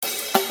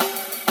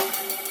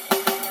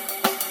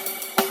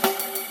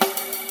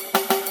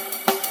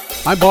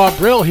I'm Bob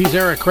Brill. He's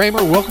Eric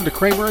Kramer. Welcome to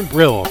Kramer and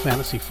Brill, a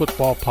fantasy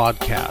football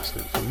podcast.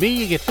 And from me,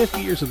 you get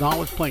 50 years of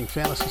knowledge playing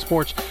fantasy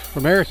sports.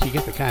 From Eric, you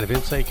get the kind of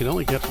insight you can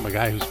only get from a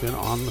guy who's been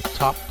on the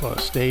top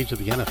stage of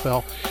the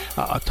NFL,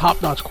 a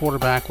top-notch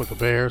quarterback with the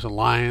Bears and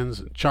Lions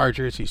and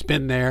Chargers. He's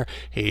been there.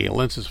 He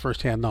lends his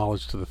first-hand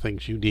knowledge to the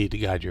things you need to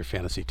guide your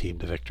fantasy team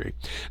to victory.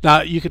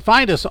 Now, you can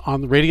find us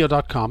on the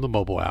radio.com, the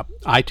mobile app,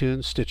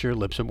 iTunes, Stitcher,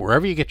 Libsyn,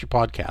 wherever you get your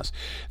podcasts.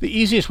 The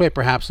easiest way,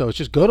 perhaps, though, is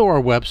just go to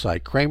our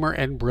website,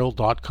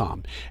 kramerandbrill.com.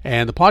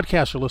 And the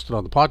podcasts are listed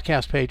on the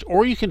podcast page,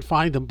 or you can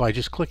find them by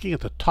just clicking at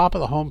the top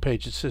of the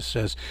homepage. It just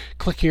says,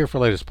 click here for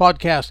latest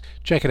podcast.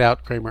 Check it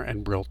out,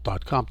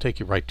 kramerandbrill.com. Take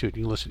you right to it.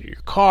 You can listen to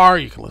your car.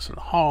 You can listen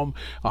at home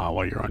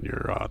while you're on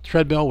your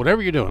treadmill,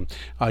 whatever you're doing.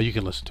 You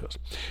can listen to us.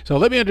 So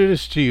let me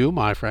introduce to you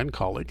my friend,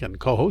 colleague, and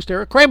co-host,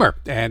 Eric Kramer.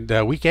 And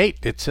week 8,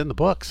 it's in the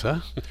books,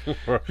 huh?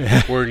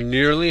 We're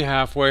nearly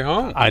halfway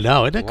home. I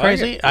know. Isn't it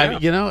crazy?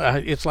 Yeah.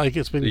 It's like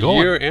it's been the going.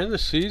 The year and the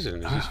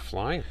season is just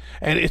flying.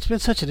 And it's been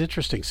such an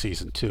interesting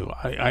season, too.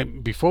 I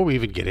before we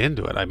even get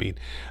into it, I mean,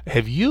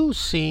 have you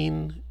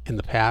seen in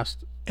the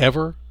past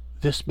ever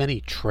this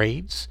many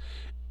trades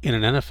in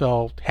an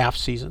NFL half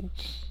season?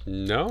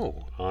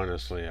 No,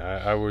 honestly.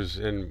 I was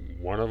in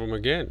one of them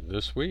again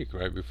this week,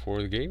 right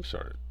before the game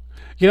started.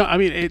 You know, I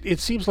mean, it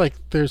seems like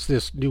there's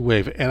this new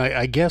wave, and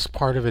I guess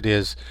part of it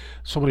is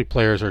so many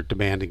players are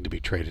demanding to be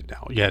traded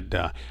now. You had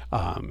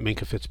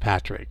Minkah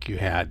Fitzpatrick, you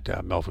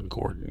had Melvin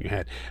Gordon, you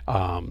had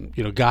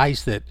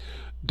guys that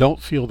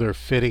don't feel they're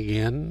fitting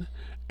in,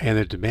 and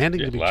they're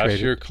demanding to be traded. Last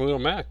year, Khalil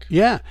Mack.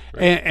 Yeah,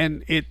 right.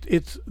 and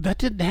it's that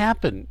didn't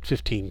happen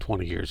 15,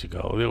 20 years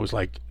ago. It was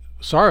like,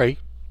 sorry,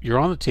 you're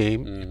on the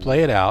team, you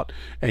play it out,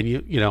 and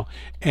you know,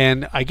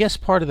 and I guess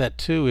part of that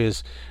too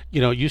is,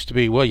 it used to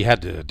be, well, you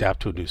had to adapt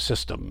to a new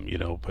system,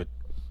 but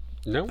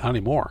no, not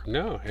anymore.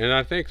 No, and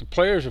I think the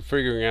players are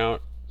figuring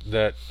out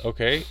that,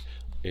 okay,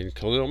 in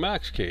Khalil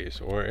Mack's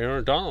case or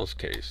Aaron Donald's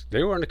case,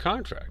 they were under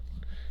contract.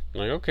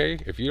 Like, okay,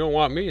 if you don't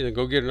want me, then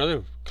go get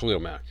another Khalil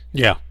Mack.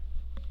 Yeah.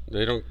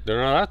 They're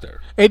not out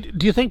there. And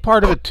do you think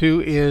part of it too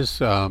is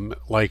so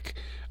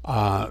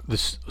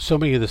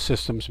many of the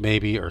systems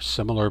maybe are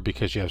similar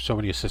because you have so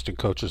many assistant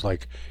coaches,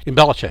 like in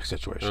Belichick's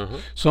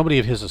situation. So many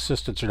of his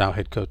assistants are now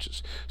head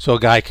coaches. So a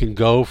guy can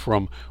go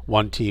from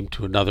one team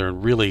to another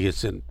and really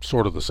it's in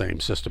sort of the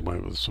same system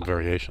with some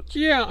variations.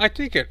 Yeah, I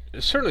think it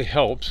certainly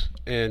helps.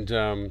 And,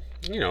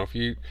 if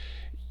you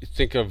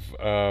think of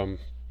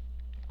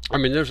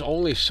there's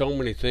only so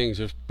many things.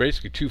 There's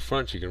basically two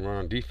fronts you can run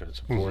on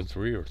defense,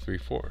 4-3 or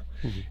 3-4.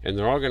 And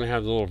they're all going to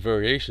have little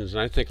variations.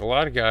 And I think a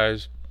lot of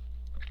guys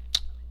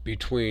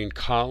between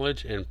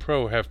college and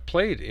pro have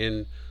played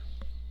in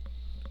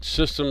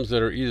systems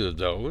that are either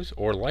those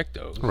or like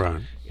those.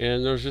 Right.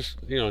 And there's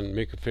just, in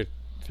Minkah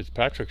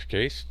Fitzpatrick's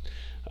case,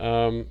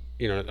 I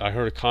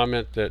heard a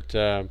comment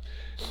that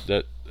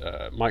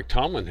Mike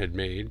Tomlin had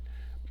made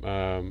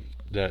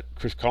that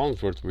Chris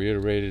Collinsworth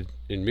reiterated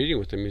in meeting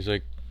with him. He's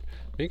like,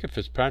 Minkah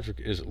Fitzpatrick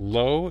is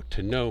low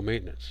to no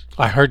maintenance.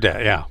 I heard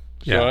that, yeah.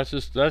 So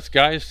that's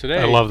guys today.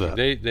 I love that.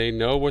 They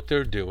know what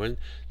they're doing.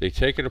 They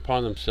take it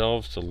upon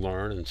themselves to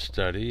learn and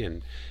study,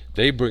 and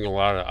they bring a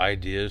lot of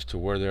ideas to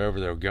wherever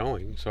they're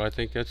going. So I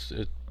think it's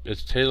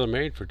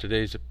tailor-made for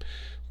today's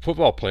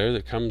football player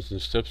that comes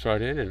and steps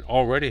right in and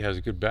already has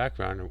a good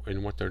background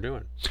in what they're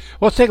doing.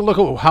 Well, let's take a look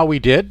at how we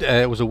did.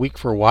 It was a week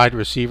for wide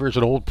receivers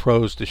and old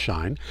pros to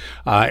shine.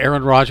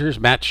 Aaron Rodgers,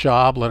 Matt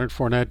Schaub, Leonard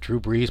Fournette, Drew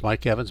Brees,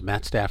 Mike Evans,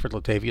 Matt Stafford,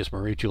 Latavius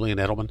Murray, Julian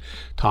Edelman,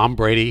 Tom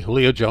Brady,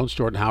 Julio Jones,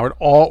 Jordan Howard,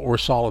 all were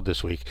solid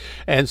this week.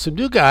 And some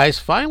new guys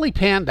finally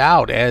panned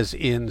out, as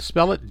in,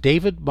 spell it,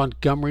 David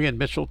Montgomery and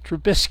Mitchell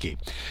Trubisky.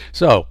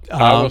 So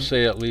I will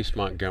say at least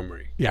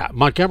Montgomery. Yeah,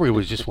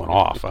 Montgomery just went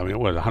off.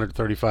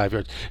 135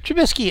 yards.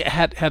 Trubisky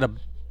had a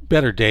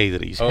better day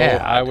that he's had.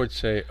 I would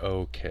say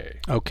okay.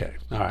 Okay.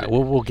 All right.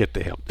 We'll get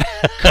to him.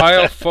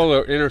 Kyle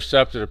Fuller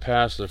intercepted a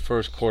pass in the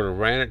first quarter,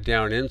 ran it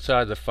down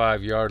inside the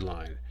 5-yard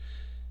line,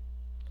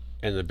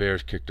 and the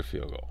Bears kicked a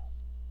field goal,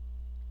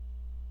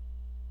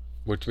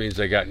 which means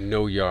they got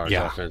no yards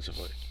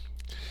offensively.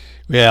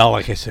 Well,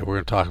 like I said, we're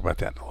going to talk about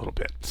that in a little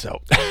bit.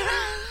 So.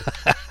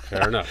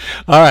 Fair enough.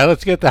 All right,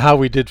 let's get to how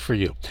we did for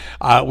you.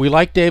 We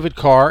like David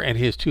Carr, and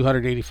his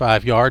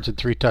 285 yards and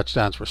 3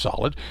 touchdowns were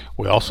solid.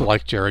 We also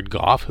like Jared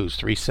Goff, whose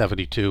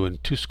 372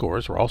 and 2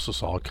 scores were also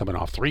solid, coming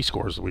off 3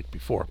 scores the week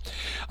before.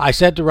 I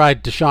said to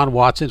ride Deshaun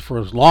Watson for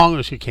as long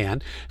as you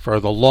can for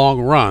the long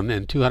run,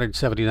 and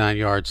 279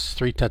 yards,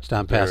 3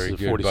 touchdown passes, and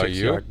 46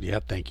 yards.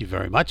 Yeah, thank you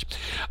very much.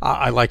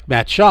 I like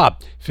Matt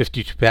Schaub,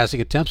 52 passing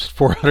attempts,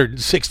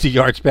 460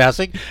 yards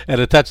passing, and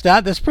a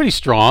touchdown. That's pretty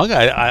strong,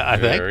 I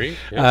think.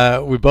 Yeah.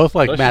 We both both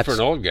like Especially Matt. for an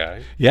old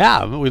guy.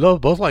 Yeah, we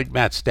both like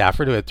Matt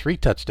Stafford, who had 3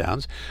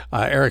 touchdowns.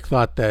 Eric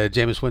thought that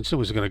Jameis Winston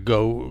was going to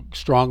go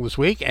strong this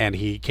week, and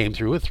he came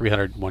through with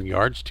 301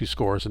 yards, 2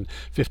 scores, and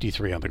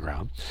 53 on the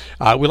ground.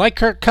 We like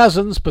Kirk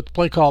Cousins, but the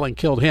play calling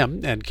killed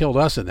him and killed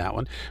us in that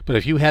one. But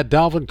if you had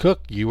Dalvin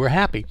Cook, you were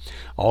happy.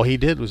 All he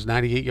did was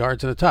 98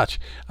 yards and a touch.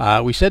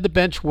 We said to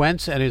bench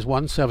Wentz, and his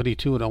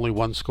 172 and only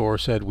 1 score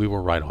said we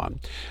were right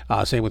on.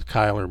 Same with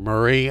Kyler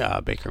Murray,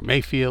 Baker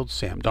Mayfield,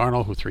 Sam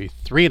Darnold, who threw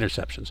 3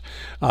 interceptions.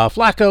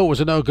 Flacco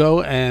was a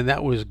no-go, and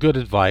that was good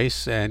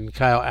advice. And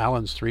Kyle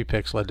Allen's 3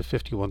 picks led to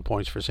 51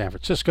 points for San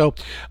Francisco.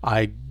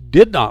 I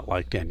did not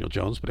like Daniel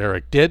Jones, but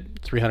Eric did.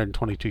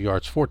 322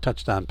 yards, 4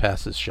 touchdown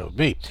passes showed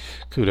me.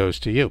 Kudos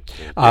to you.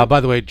 By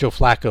the way, Joe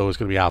Flacco is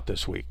going to be out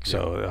this week,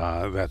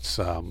 so that's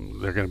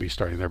they're going to be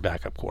starting their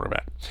backup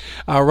quarterback.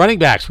 Running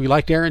backs, we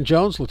liked Aaron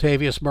Jones,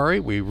 Latavius Murray.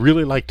 We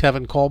really liked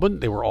Tevin Coleman.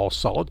 They were all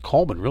solid.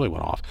 Coleman really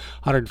went off.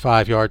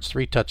 105 yards,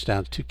 3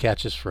 touchdowns, 2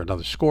 catches for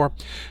another score.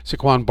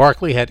 Saquon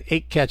Barkley had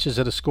 8 catches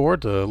and a score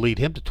to lead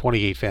him to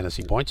 28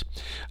 fantasy points.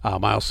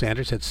 Miles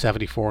Sanders had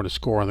 74 and a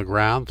score on the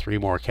ground, 3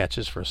 more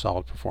catches for a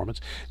solid performance.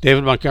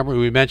 David Montgomery,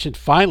 we mentioned,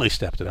 finally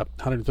stepped it up,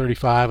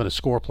 135 and a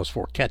score plus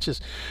 4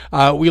 catches.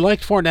 We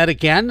liked Fournette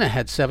again,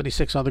 had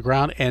 76 on the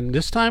ground, and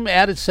this time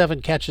added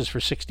 7 catches for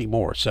 60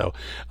 more. So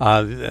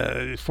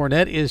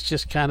Fournette is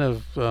just kind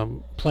of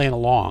playing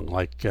along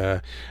like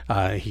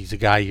he's a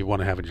guy you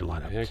want to have in your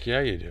lineup. Heck yeah,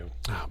 you do.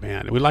 Oh,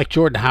 man. We like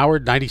Jordan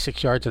Howard,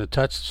 96 yards and a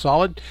touch,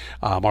 solid.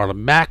 Marlon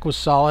Mack was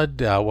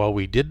solid. Well,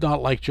 we did not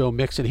like Joe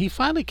Mixon. He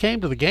finally came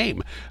to the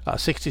game.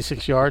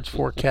 66 yards,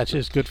 4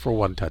 catches, good for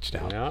 1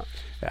 touchdown. Yeah.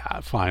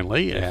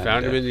 Finally. And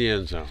found him in the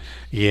end zone.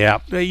 Yeah.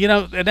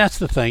 And that's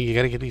the thing. You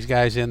got to get these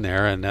guys in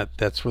there, and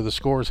that's where the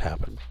scores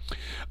happen.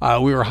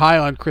 We were high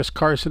on Chris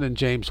Carson and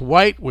James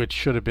White, which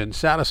should have been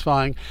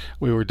satisfying.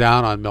 We were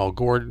down on Mel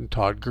Gordon,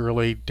 Todd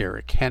Gurley,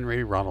 Derrick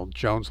Henry, Ronald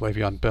Jones,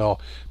 Le'Veon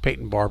Bell,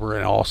 Peyton Barber,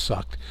 and all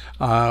sucked.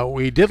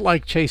 We did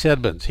like Chase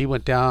Edmonds. He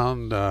went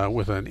down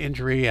with an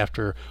injury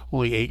after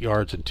only 8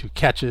 yards and 2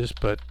 catches,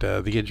 but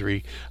the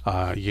injury,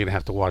 you're going to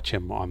have to watch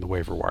him on the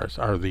waiver wires,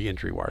 or the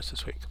injury wires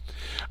this week.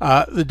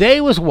 The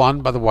day was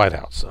won by the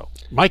Whiteouts, though.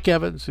 Mike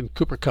Evans and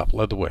Cooper Kupp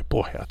led the way.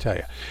 Boy, I'll tell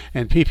you.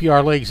 And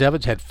PPR leagues,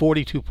 Evans had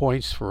 42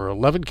 points for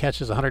 11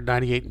 catches,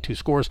 198 and 2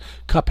 scores.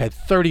 Kupp had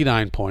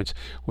 39 points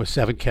with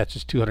 7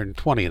 catches,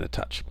 220 and a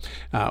touch.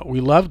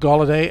 We loved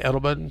Golladay,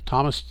 Edelman,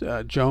 Thomas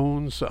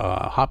Jones,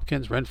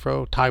 Hopkins,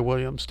 Renfro, Ty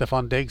Williams,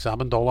 Stephon Diggs,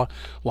 Amendola,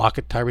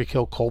 Lockett, Tyreek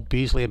Hill, Cole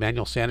Beasley,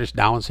 Emmanuel Sanders,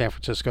 now in San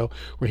Francisco,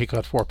 where he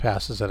caught 4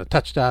 passes and a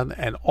touchdown,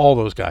 and all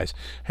those guys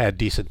had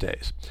decent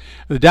days.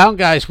 The down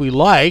guys we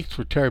liked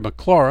were Terry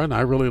McLaurin.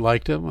 I really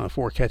liked him.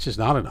 4 catches,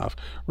 not enough.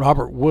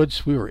 Robert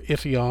Woods, we were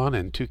iffy on,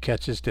 and 2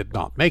 catches did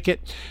not make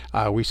it.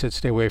 We said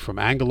stay away from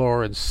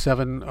Aguilar, and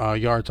 7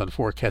 yards on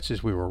 4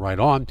 catches. We were right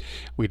on.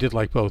 We did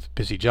like both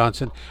Busy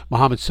Johnson.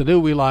 Mohamed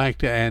Sanu we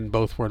liked, and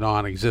both were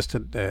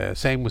non-existent.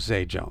 Same with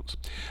Zay Jones.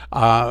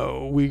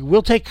 We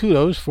will take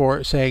kudos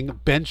for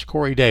saying bench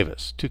Corey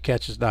Davis. 2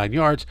 catches, 9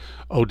 yards.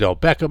 Odell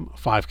Beckham,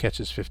 5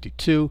 catches,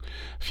 52.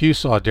 Few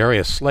saw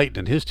Darius Slayton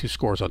and his 2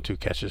 scores on 2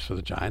 catches for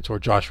the Giants, or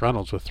Josh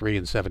Reynolds with 3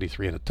 and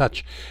 73 and a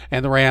touch.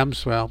 And the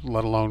Rams, well,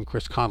 let alone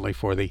Chris Conley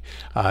for the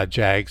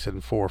Jags,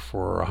 and 4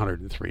 for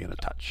 103 and a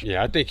touch.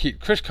 Yeah, I think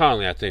Chris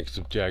Conley, I think, is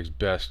the Jags'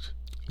 best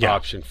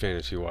option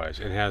fantasy-wise,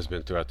 and has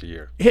been throughout the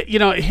year.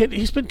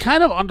 He's been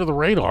kind of under the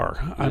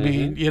radar. I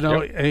mean,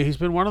 he's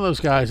been one of those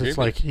guys that's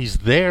like he's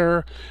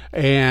there,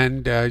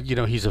 and,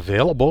 he's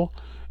available.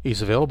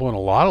 He's available in a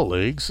lot of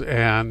leagues,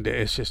 and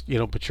it's just,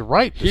 but you're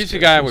right. He's the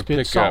guy I would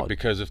pick up,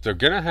 because if they're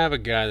going to have a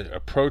guy that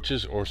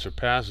approaches or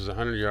surpasses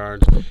 100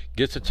 yards,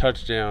 gets a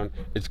touchdown,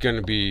 it's going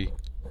to be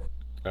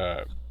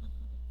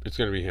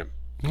him.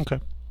 Okay.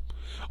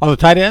 On the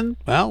tight end,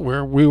 well,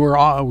 where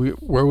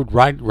would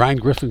Ryan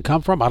Griffin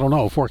come from? I don't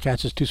know. 4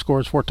 catches, 2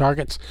 scores, 4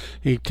 targets.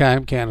 He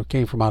came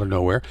from out of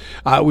nowhere.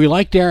 We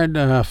liked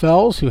Darren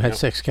Fells, who had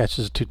 6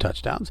 catches, 2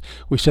 touchdowns.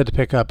 We said to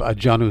pick up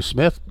Jonnu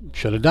Smith.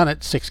 Should have done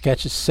it. 6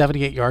 catches,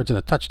 78 yards, and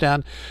a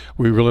touchdown.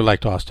 We really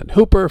liked Austin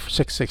Hooper for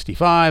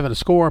 665 and a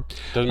score.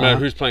 Doesn't matter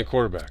who's playing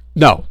quarterback.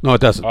 No, it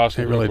doesn't.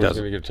 Austin it really Hooper's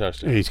doesn't. Going to get a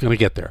touchdown. He's going to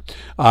get there.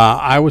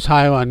 I was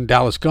high on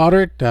Dallas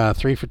Goedert.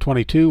 3 for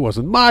 22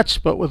 wasn't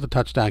much, but with a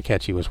touchdown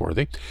catch, he was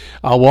worthy.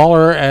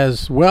 Waller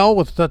as well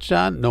with a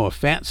touchdown. Noah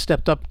Fant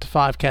stepped up to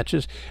 5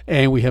 catches,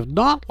 and we have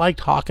not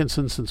liked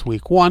Hawkinson since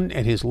week 1,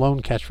 and his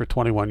lone catch for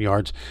 21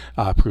 yards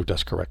proved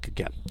us correct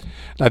again.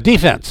 Now,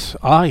 defense.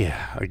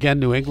 Again,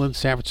 New England,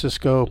 San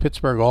Francisco,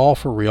 Pittsburgh, all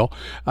for real,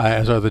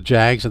 as are the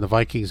Jags and the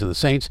Vikings and the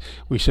Saints.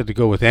 We said to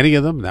go with any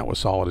of them, and that was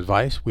solid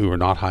advice. We were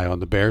not high on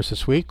the Bears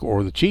this week,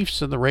 or the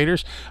Chiefs and the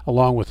Raiders,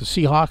 along with the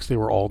Seahawks. They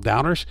were all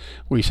downers.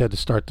 We said to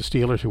start the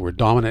Steelers, who were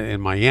dominant in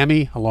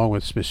Miami, along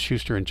with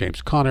Smith-Schuster and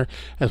James Conner,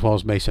 as well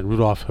as Mason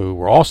Rudolph, who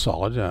were all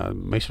solid.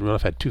 Mason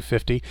Rudolph had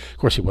 250. Of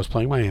course, he was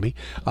playing Miami.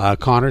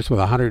 Connors with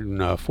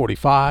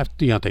 145.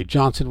 Deontay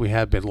Johnson, we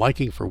have been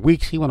liking for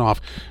weeks. He went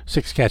off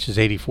 6 catches,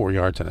 84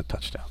 yards, and a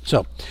touchdown.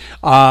 So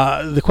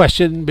the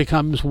question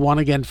becomes one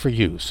again for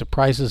you.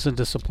 Surprises and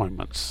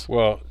disappointments.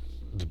 Well,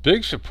 the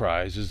big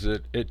surprise is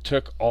that it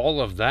took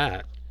all of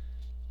that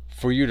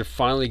for you to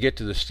finally get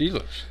to the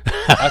Steelers.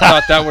 I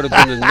thought that would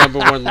have been the number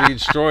one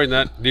lead story, and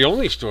that the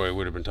only story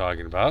would have been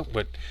talking about.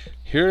 But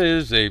here it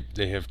is. They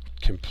have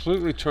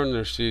completely turned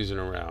their season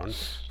around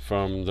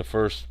from the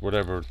first,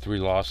 3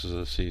 losses of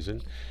the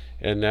season,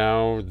 and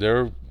now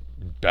they're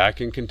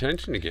back in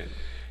contention again.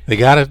 They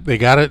got it.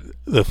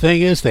 The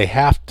thing is, they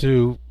have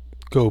to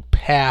go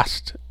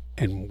past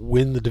and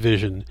win the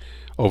division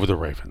over the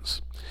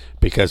Ravens,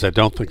 because I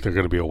don't think they're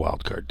going to be a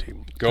wild card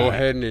team. Go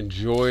ahead and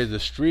enjoy the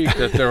streak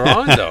that they're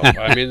on, though.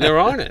 I mean, they're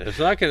on it. It's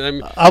not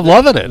going. I'm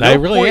loving it. No I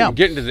really point am. in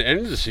getting to the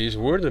end of the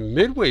season. We're in the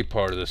midway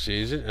part of the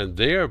season, and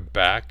they are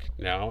back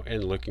now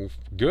and looking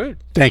good.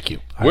 Thank you.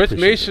 With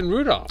Mason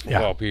Rudolph, Yeah.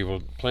 of all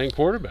people, playing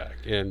quarterback.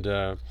 And,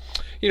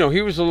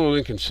 he was a little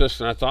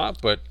inconsistent, I thought,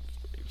 but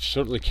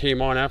certainly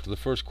came on after the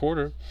first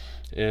quarter.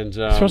 And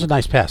throws a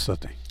nice pass,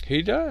 doesn't he?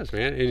 He does,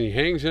 man, and he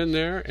hangs in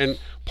there. And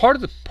part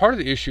of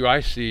the issue I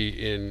see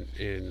in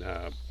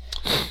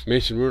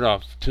Mason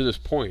Rudolph to this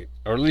point,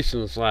 or at least in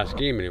this last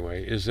game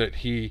anyway, is that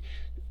he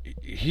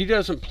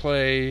doesn't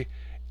play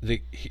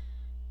the.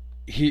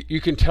 You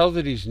can tell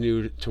that he's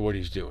new to what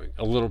he's doing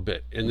a little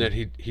bit, in that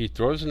he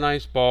throws a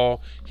nice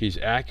ball, he's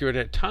accurate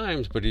at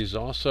times, but he's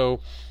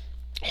also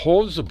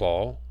holds the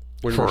ball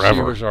when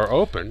receivers are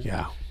open,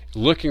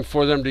 looking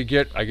for them to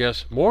get, I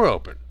guess, more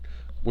open,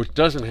 which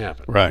doesn't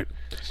happen. Right.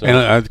 So,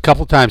 and a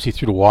couple of times he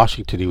threw to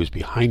Washington, he was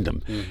behind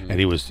him, and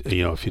he was,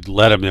 if you'd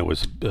let him, it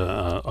was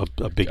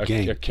a big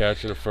game. A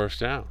catch and a first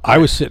down. I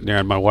was sitting there,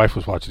 and my wife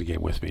was watching the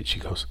game with me, and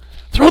she goes,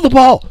 throw the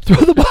ball.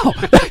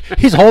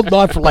 He's holding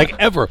on for like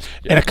ever.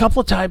 And a couple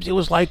of times it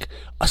was like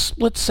a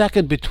split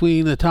second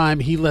between the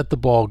time he let the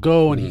ball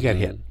go and he got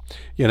hit.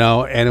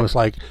 And it was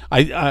like,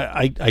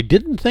 I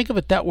didn't think of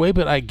it that way,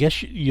 but I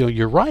guess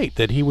you're right,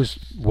 that he was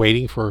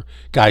waiting for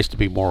guys to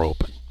be more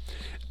open.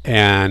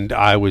 And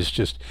I was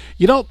just,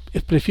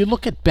 if you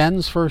look at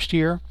Ben's first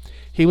year,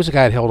 he was a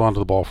guy that held on to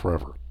the ball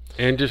forever.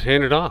 And just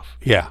handed off.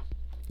 Yeah.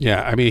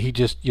 I mean, he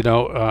just,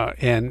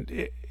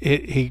 and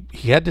he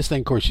had this thing,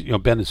 of course,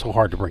 Ben is so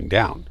hard to bring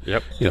down.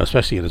 Yep.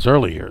 Especially in his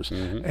early years.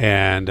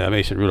 And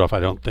Mason Rudolph,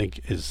 I don't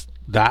think, is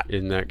that.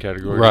 In that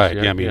category. Right.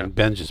 Yeah, I mean,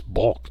 Ben's just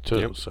bulk, too.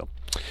 Yep. So.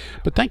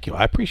 But thank you.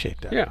 I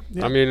appreciate that. Yeah.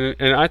 I mean,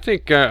 and I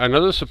think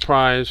another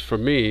surprise for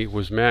me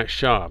was Matt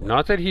Schaub.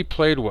 Not that he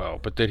played well,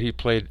 but that he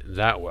played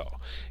that well.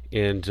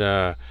 And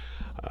I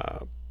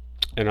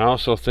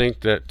also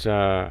think that,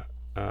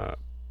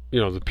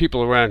 the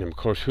people around him, of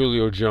course,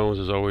 Julio Jones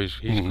is always,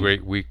 he's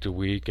great week to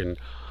week. And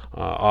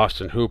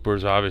Austin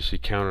Hooper's obviously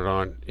counted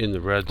on in the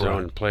red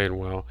zone and playing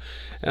well.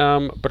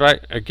 But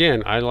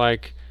I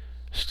like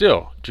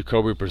still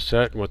Jacoby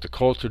Brissett and what the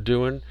Colts are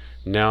doing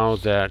now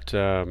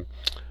that,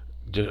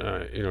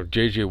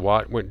 J.J.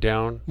 Watt went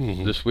down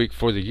this week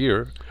for the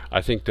year.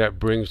 I think that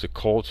brings the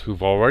Colts,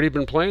 who've already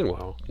been playing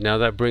well, now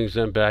that brings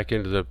them back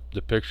into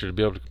the picture to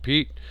be able to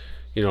compete,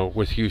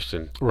 with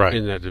Houston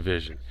in that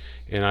division.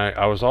 And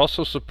I was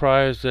also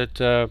surprised that,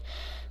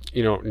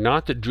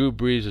 not that Drew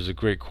Brees is a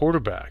great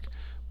quarterback,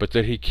 but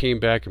that he came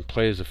back and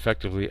played as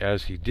effectively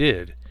as he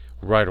did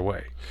right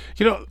away.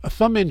 A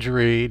thumb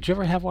injury, did you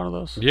ever have one of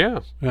those? Yeah.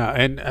 Yeah,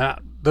 and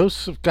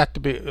those have got to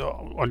be,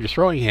 on your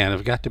throwing hand,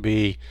 have got to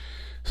be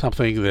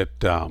something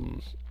that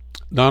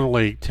not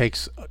only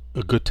takes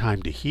a good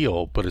time to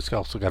heal, but it's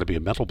also got to be a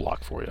mental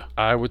block for you.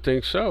 I would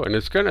think so. And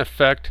it's going to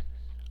affect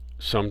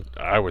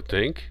I would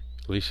think,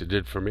 at least it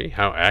did for me,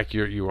 how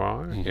accurate you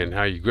are and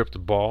how you grip the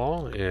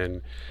ball.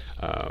 And,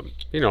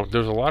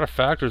 there's a lot of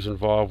factors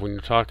involved when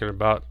you're talking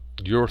about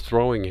your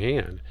throwing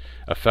hand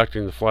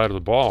affecting the flight of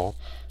the ball.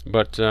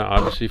 But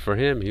obviously for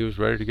him, he was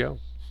ready to go.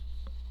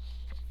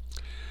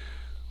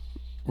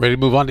 Ready to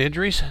move on to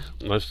injuries?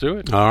 Let's do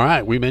it. All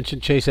right. We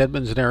mentioned Chase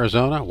Edmonds in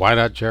Arizona,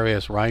 wideout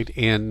Jarius Wright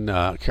in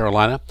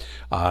Carolina,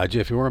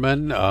 Jeff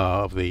Uerman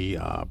of the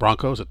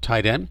Broncos at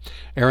tight end,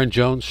 Aaron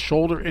Jones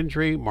shoulder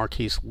injury,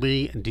 Marquise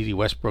Lee and Dede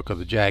Westbrook of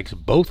the Jags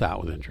both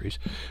out with injuries.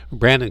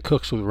 Brandon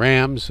Cooks with the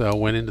Rams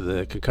went into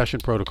the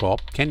concussion protocol.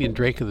 Kenyon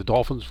Drake of the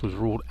Dolphins was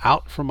ruled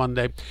out for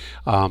Monday.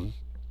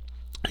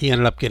 He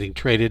ended up getting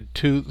traded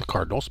to the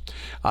Cardinals.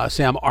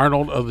 Sam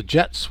Arnold of the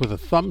Jets with a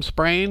thumb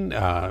sprain.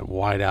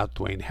 Wide out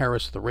Dwayne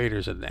Harris of the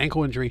Raiders had an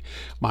ankle injury.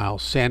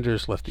 Miles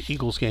Sanders left the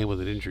Eagles game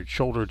with an injured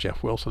shoulder.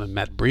 Jeff Wilson and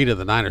Matt Breida of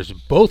the Niners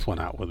both went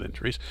out with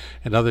injuries.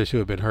 And others who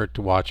have been hurt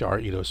to watch are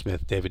Ito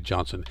Smith, David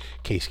Johnson,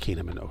 Case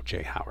Keenum, and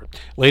O.J. Howard.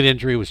 Late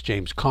injury was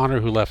James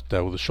Conner, who left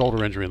with a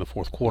shoulder injury in the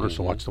fourth quarter,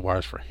 so watch the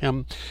wires for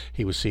him.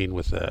 He was seen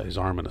with his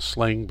arm in a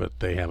sling, but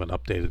they haven't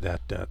updated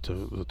that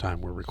to the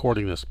time we're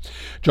recording this.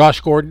 Josh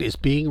Gordon is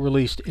being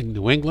released in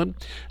New England.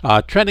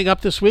 Trending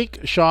up this week,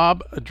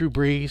 Schaub, Drew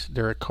Brees,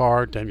 Derek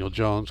Carr, Daniel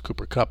Jones,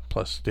 Cooper Kupp,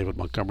 plus David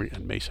Montgomery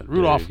and Mason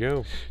Rudolph. There you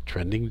go.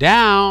 Trending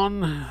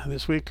down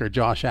this week are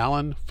Josh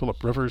Allen,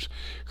 Phillip Rivers,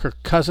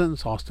 Kirk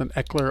Cousins, Austin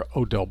Eckler,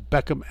 Odell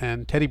Beckham,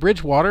 and Teddy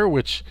Bridgewater,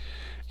 which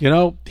You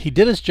know, he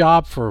did his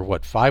job for,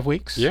 5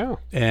 weeks? Yeah.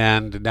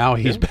 And now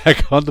he's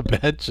back on the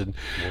bench. And,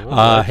 he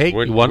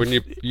won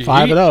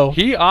 5-0.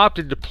 He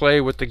opted to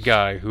play with the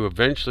guy who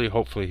eventually,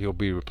 hopefully, he'll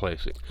be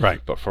replacing. Right.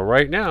 But for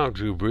right now,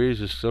 Drew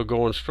Brees is still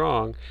going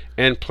strong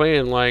and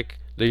playing like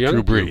the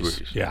young Drew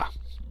Brees. Yeah.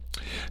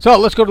 So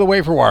let's go to the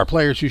waiver wire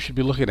players you should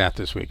be looking at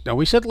this week. Now,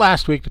 we said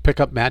last week to pick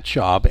up Matt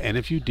Schaub, and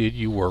if you did,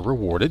 you were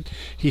rewarded.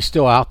 He's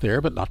still out there,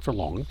 but not for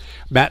long.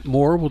 Matt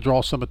Moore will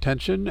draw some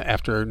attention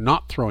after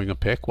not throwing a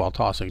pick while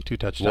tossing 2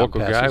 touchdown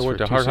Local passes guy for went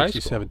to Hart High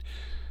 267. School.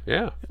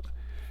 Yeah.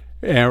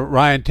 And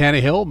Ryan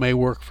Tannehill may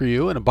work for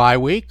you in a bye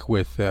week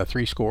with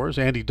 3 scores.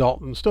 Andy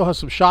Dalton still has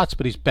some shots,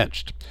 but he's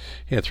benched.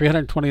 He had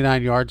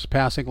 329 yards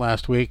passing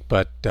last week,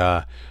 but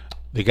the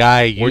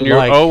guy you when you're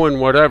like, 0 and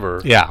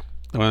whatever. Yeah.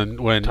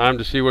 When time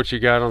to see what you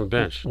got on the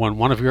bench. When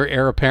one of your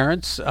heir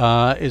apparents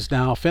is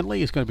now Finley,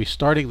 he's going to be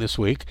starting this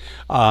week.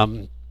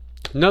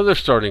 Another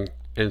starting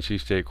NC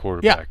State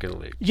quarterback in the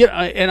league. Yeah,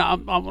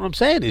 and what I'm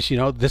saying is,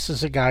 this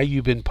is a guy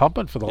you've been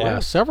pumping for the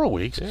last several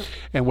weeks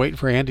and waiting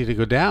for Andy to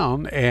go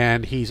down,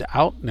 and he's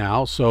out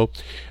now. So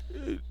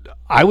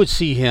I would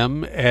see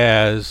him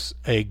as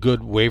a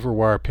good waiver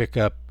wire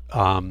pickup,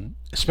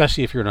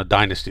 especially if you're in a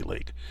dynasty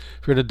league.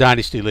 If you're in a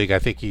dynasty league, I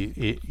think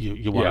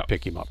you want to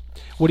pick him up.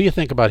 What do you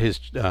think about his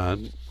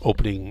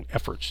opening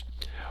efforts?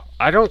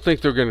 I don't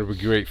think they're going to be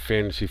great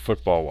fantasy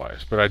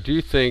football-wise, but I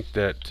do think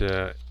that,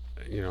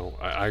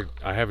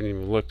 I haven't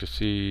even looked to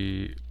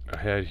see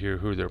ahead here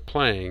who they're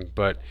playing,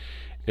 but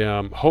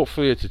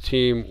hopefully it's a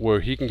team where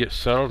he can get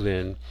settled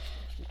in,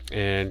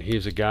 and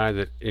he's a guy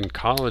that in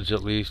college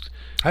at least...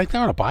 I think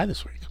they're on a bye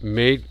this week.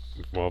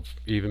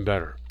 Even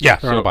better. Yeah,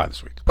 they're on a bye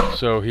this week.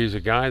 So he's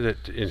a guy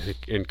that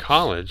in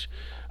college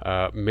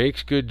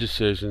makes good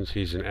decisions.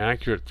 He's an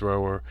accurate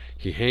thrower.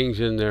 He hangs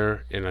in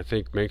there and I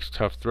think makes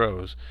tough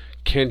throws.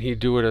 Can he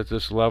do it at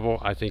this level?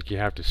 I think you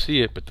have to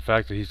see it. But the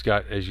fact that he's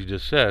got, as you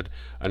just said,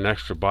 an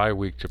extra bye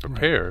week to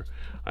prepare,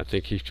 I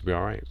think he should be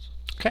all right.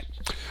 Okay.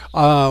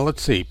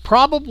 Let's see.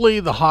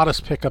 Probably the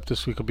hottest pickup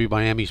this week will be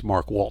Miami's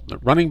Mark Walton.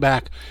 At running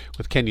back,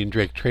 with Kenyon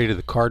Drake traded to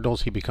the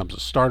Cardinals, he becomes a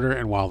starter,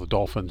 and while the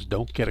Dolphins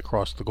don't get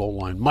across the goal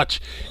line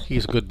much,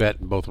 he's a good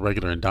bet in both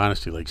regular and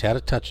dynasty leagues. Had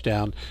a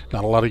touchdown,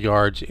 not a lot of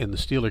yards in the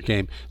Steeler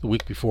game. The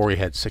week before, he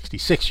had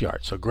 66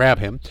 yards, so grab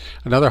him.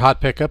 Another hot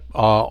pickup,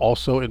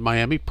 also in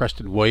Miami,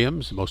 Preston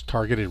Williams, the most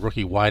targeted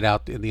rookie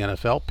wideout in the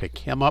NFL. Pick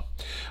him up.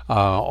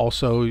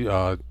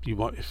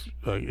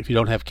 If you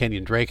don't have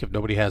Kenyon Drake, if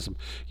nobody has him,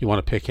 you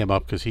want to pick him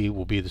up because he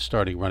will be the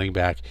starting running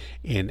back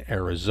in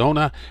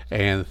Arizona.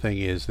 And the thing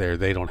is,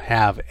 they don't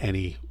have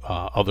any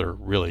other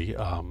really.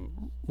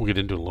 We'll get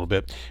into it in a little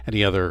bit.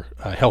 Any other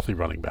healthy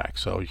running back,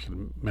 so you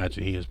can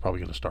imagine he is probably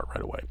going to start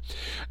right away.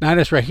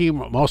 Niners Raheem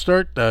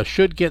Mostert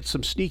should get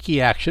some sneaky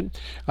action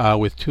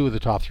with 2 of the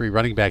top 3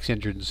 running backs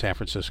injured in San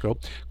Francisco.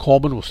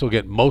 Coleman will still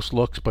get most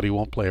looks, but he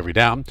won't play every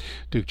down.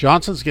 Duke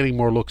Johnson's getting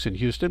more looks in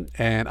Houston,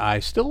 and I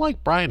still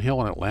like Brian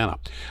Hill in Atlanta.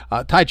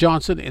 Ty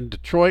Johnson in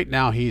Detroit,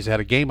 now he's had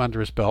a game under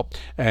his belt,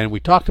 and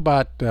we talked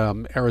about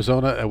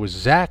Arizona. It was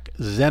Zach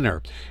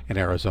Zenner in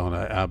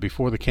Arizona.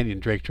 Before the Kenyon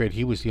Drake trade,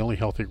 he was the only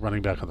healthy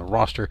running back on the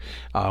roster.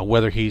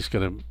 Whether he's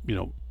going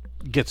to,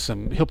 get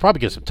some, he'll probably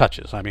get some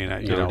touches. I mean,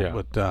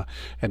 but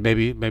and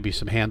maybe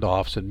some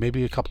handoffs and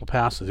maybe a couple of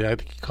passes. I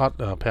think he caught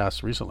a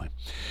pass recently.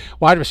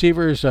 Wide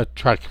receivers,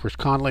 Travis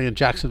Conley in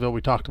Jacksonville.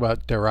 We talked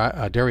about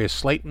Darius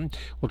Slayton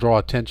will draw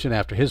attention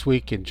after his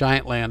week in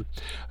Giantland.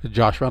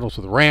 Josh Reynolds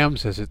with the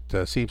Rams, as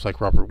it seems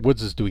like Robert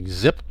Woods is doing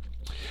zip.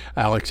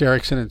 Alex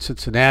Erickson in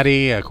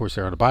Cincinnati, of course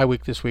they're on a bye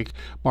week this week.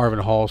 Marvin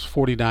Hall's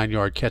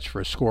 49-yard catch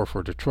for a score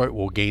for Detroit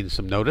will gain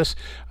some notice.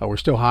 We're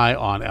still high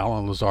on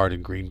Allen Lazard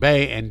in Green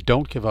Bay, and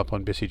don't give up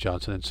on Bissy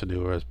Johnson and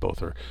Sanu, as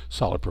both are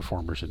solid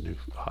performers in new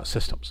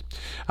systems.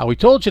 We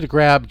told you to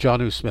grab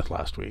Jonnu Smith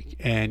last week,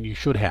 and you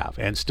should have,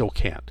 and still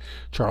can.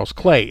 Charles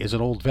Clay is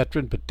an old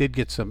veteran, but did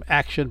get some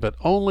action, but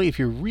only if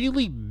you're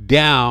really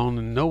down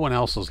and no one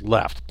else is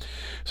left.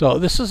 So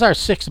this is our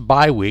 6th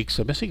bye week,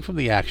 so missing from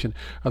the action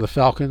are the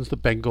Falcons,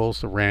 the Bengals,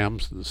 the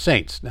Rams, and the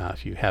Saints. Now,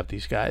 if you have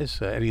these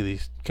guys, any of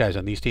these guys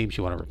on these teams,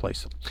 you want to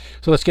replace them.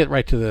 So let's get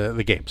right to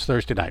the games.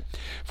 Thursday night,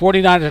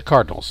 49ers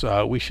Cardinals.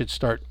 We should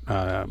start...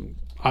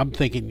 I'm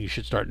thinking you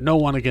should start no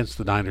one against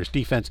the Niners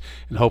defense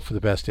and hope for the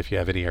best if you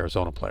have any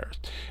Arizona players.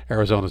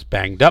 Arizona's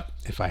banged up.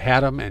 If I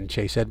had him and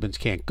Chase Edmonds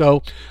can't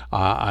go,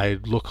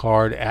 I'd look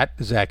hard at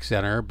Zach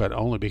Zenner, but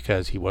only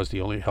because he was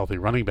the only healthy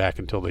running back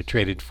until they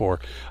traded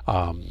for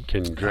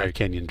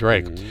Kenyon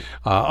Drake. Mm-hmm.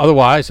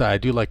 Otherwise, I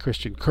do like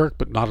Christian Kirk,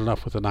 but not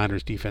enough with the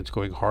Niners defense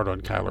going hard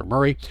on Kyler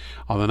Murray.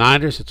 On the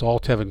Niners, it's all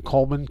Tevin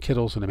Coleman,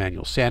 Kittles, and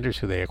Emmanuel Sanders,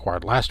 who they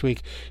acquired last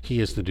week.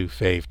 He is the new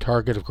fave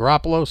target of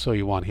Garoppolo, so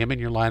you want him in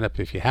your lineup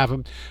if you have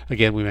him.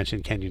 Again, we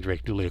mentioned Kenyon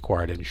Drake, newly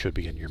acquired, and should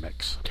be in your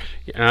mix.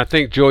 And I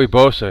think Joey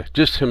Bosa,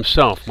 just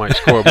himself, might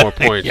score more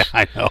points. Yeah,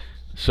 I know.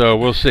 So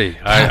we'll see.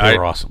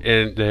 They're awesome.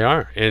 And they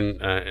are.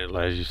 And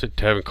as you said,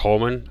 Tevin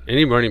Coleman,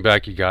 any running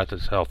back you got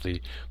that's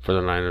healthy for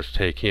the Niners,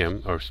 take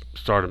him or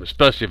start him,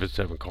 especially if it's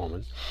Tevin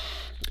Coleman.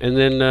 And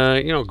then,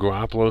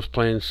 Garoppolo's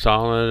playing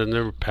solid, and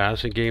their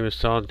passing game is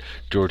solid.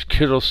 George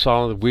Kittle's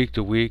solid week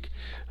to week.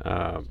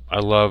 I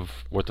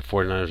love what the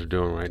 49ers are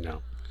doing right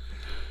now.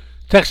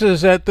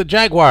 Texas at the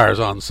Jaguars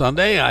on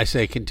Sunday. I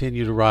say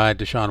continue to ride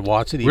Deshaun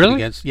Watson. Even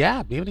against the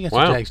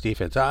Jags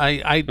defense.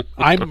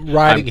 I'm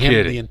riding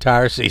him the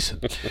entire season.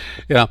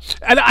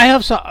 And I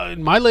have some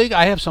in my league.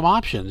 I have some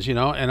options, and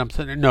I'm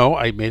thinking, no,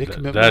 I made a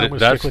commitment.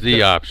 That's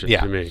the option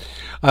to me.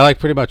 I like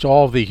pretty much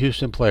all of the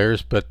Houston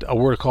players, but a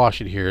word of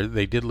caution here: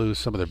 they did lose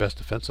some of their best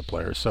defensive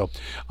players, so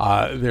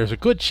there's a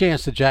good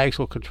chance the Jags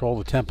will control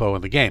the tempo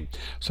in the game.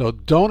 So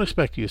don't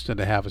expect Houston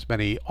to have as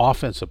many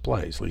offensive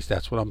plays. At least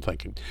that's what I'm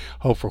thinking.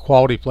 Hope for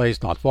quality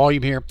plays, not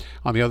volume here.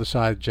 On the other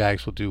side, the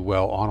Jags will do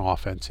well on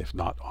offense, if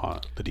not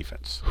on the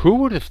defense. Who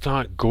would have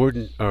thought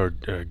Gardner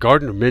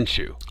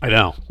Minshew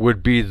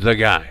would be the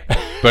guy?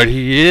 But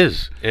he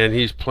is, and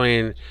he's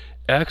playing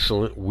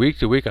excellent week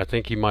to week. I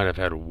think he might have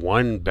had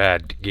one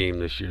bad game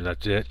this year.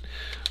 That's it.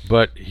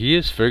 But he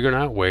is figuring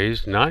out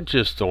ways, not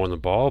just throwing the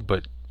ball,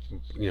 but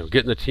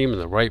getting the team in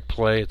the right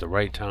play at the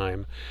right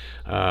time,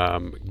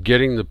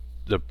 getting the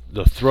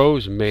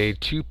throws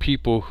made to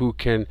people who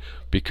can,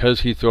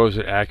 because he throws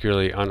it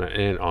accurately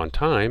and on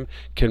time,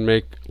 can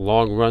make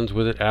long runs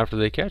with it after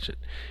they catch it.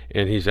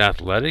 And he's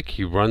athletic.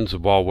 He runs the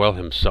ball well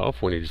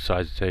himself when he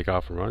decides to take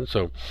off and run.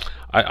 So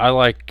I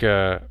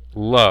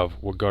love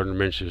what Gardner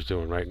Minshew is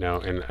doing right now.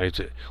 And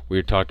we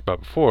had talked about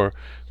before,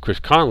 Chris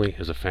Conley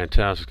is a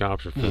fantastic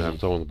option for them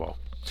throwing the ball.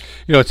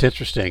 It's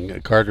interesting.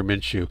 Gardner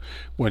Minshew,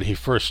 when he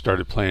first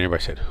started playing,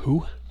 everybody said,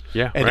 who?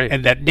 Yeah, right.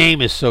 And that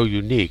name is so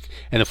unique.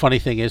 And the funny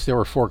thing is, there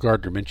were 4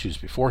 Gardner Minshews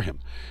before him.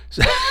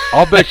 So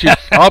I'll bet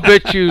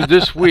you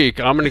this week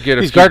I'm going to get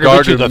a few Gardner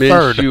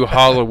Minshew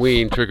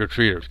Halloween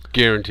trick-or-treaters.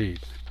 Guaranteed.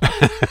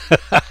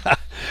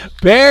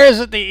 Bears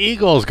at the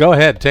Eagles. Go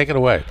ahead. Take it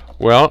away.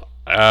 Well,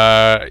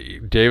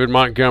 David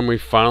Montgomery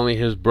finally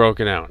has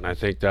broken out. And I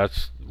think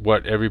that's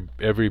what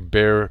every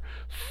Bear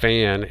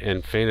fan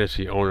and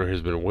fantasy owner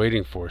has been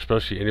waiting for,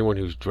 especially anyone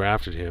who's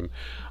drafted him.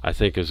 I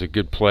think is a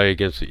good play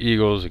against the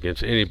Eagles,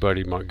 against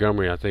anybody.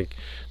 Montgomery, I think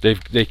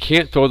they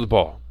can't throw the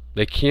ball.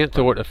 They can't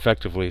throw it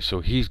effectively, so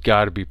he's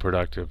got to be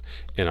productive,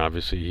 and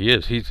obviously he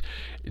is. He's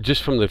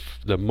just from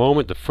the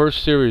moment the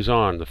first series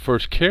on, the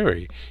first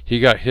carry, he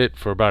got hit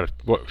for about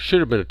what should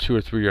have been a 2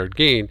 or 3 yard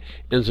gain,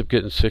 ends up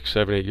getting 6,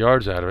 7, 8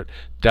 yards out of it.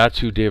 That's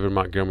who David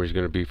Montgomery is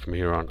going to be from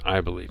here on, I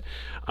believe.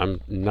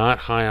 I'm not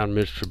high on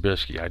Mitch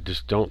Trubisky. I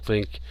just don't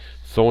think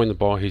throwing the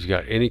ball he's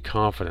got any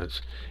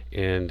confidence,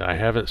 and I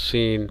haven't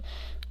seen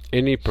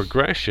any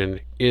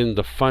progression in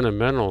the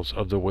fundamentals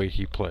of the way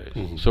he plays.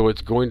 Mm-hmm. So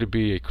it's going to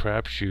be a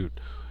crapshoot.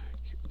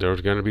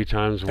 There's going to be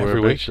times where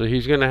eventually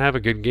he's going to have a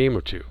good game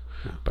or two.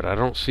 Yeah. But I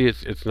don't see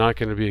it's not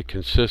going to be a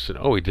consistent,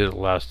 he did it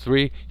last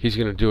 3, he's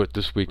going to do it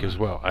this week as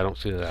well. I don't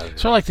see that.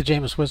 Sort of like the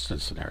Jameis Winston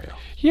scenario.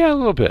 Yeah, a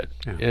little bit.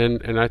 Yeah.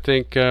 And I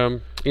think,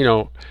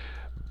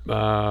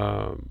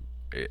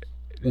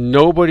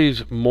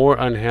 nobody's more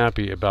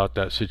unhappy about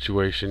that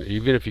situation,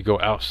 even if you go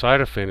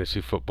outside of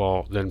fantasy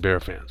football, than Bear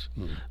fans.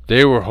 Mm-hmm.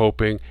 They were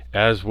hoping,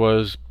 as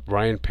was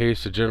Ryan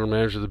Pace, the general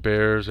manager of the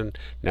Bears, and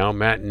now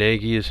Matt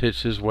Nagy has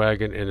hitched his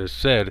wagon and has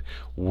said,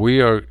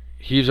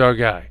 he's our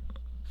guy.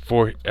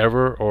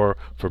 Forever, or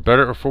for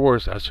better or for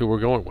worse, that's who we're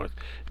going with.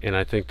 And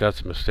I think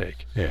that's a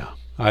mistake. Yeah.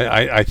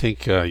 I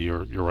think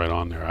you're right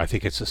on there. I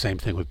think it's the same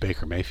thing with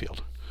Baker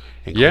Mayfield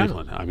in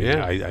Cleveland. I mean,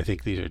 I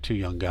think these are 2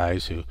 young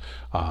guys who,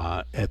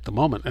 at the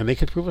moment, and they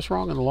could prove us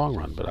wrong in the long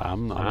run, but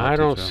I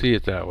don't see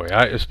it that way.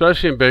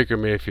 Especially in Baker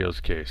Mayfield's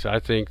case. I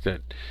think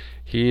that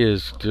he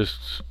is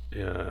just,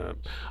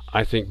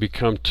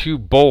 become too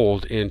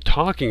bold in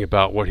talking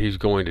about what he's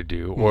going to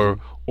do,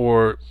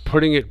 or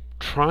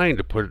trying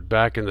to put it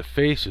back in the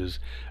faces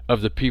of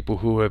the people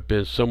who have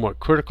been somewhat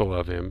critical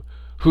of him,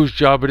 whose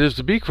job it is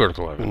to be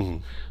critical of him. Mm-hmm.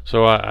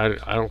 So I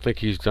don't think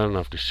he's done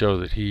enough to show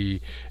that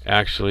he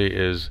actually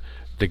is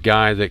the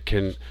guy that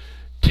can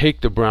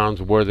take the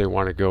Browns where they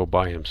want to go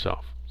by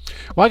himself.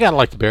 Well, I got to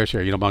like the Bears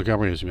here.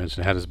 Montgomery, as you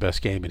mentioned, had his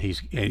best game, and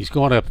he's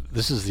going up.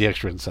 This is the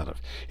extra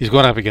incentive. He's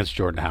going up against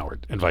Jordan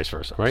Howard, and vice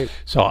versa. Right.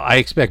 So I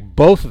expect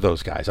both of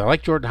those guys. I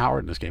like Jordan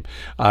Howard in this game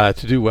to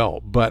do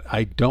well, but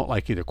I don't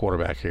like either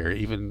quarterback here,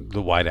 even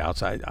the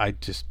wideouts. I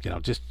just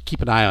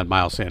keep an eye on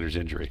Miles Sanders'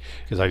 injury,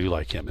 because I do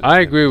like him.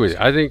 I agree with you.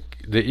 I think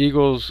the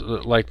Eagles,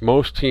 like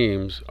most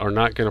teams, are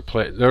not going to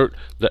play.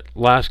 The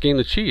last game,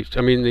 the Chiefs,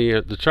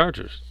 the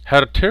Chargers,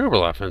 had a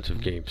terrible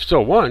offensive game.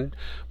 Still won,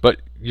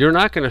 but you're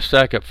not going to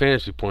stack up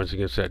fantasy points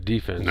against that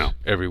defense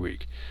every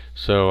week.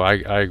 So I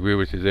agree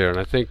with you there. And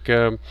I think,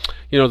 the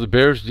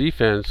Bears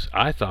defense,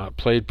 I thought,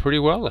 played pretty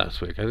well last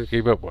week. I think they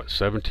gave up,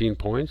 17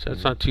 points?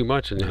 That's not too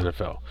much in the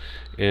NFL.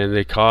 And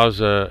they cause,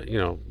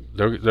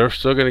 they're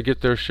still going to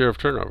get their share of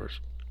turnovers.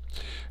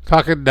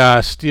 Talking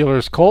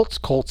Steelers-Colts.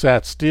 Colts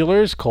at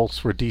Steelers.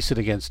 Colts were decent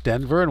against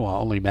Denver, and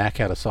while only Mack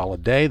had a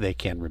solid day, they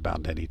can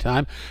rebound any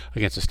time.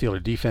 Against the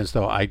Steeler defense,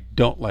 though, I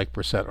don't like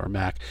Brissett or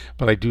Mack,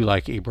 but I do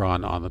like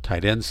Ebron on the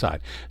tight end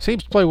side.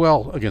 Seems to play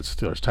well against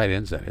the Steelers, tight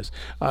ends, that is.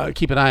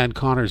 Keep an eye on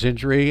Connor's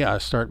injury.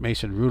 Start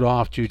Mason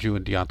Rudolph, Juju,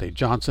 and Deontay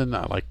Johnson.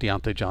 I like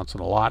Deontay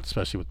Johnson a lot,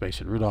 especially with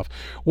Mason Rudolph.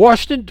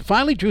 Washington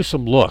finally drew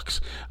some looks.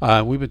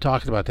 We've been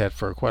talking about that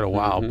for quite a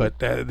while,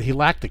 but he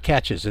lacked the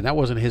catches, and that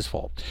wasn't his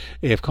fault.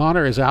 If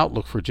Connor is out,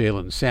 look for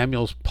Jalen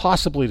Samuels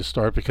possibly to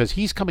start because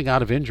he's coming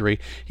out of injury.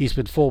 He's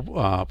been full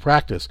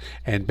practice,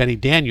 and Benny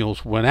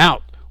Daniels went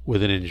out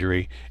with an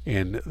injury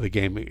in the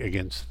game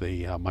against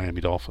the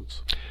Miami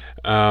Dolphins.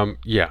 I'll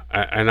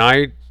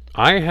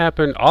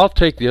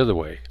take the other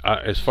way.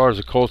 As far as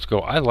the Colts go,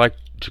 I like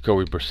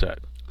Jacoby Brissett.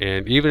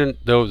 And even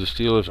though the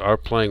Steelers are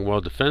playing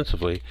well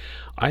defensively,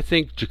 I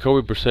think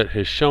Jacoby Brissett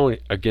has shown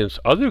against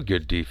other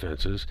good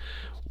defenses.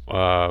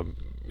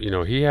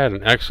 He had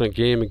an excellent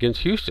game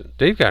against Houston.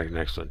 They've got an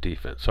excellent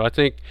defense. So I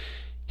think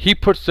he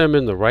puts them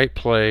in the right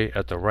play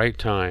at the right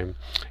time.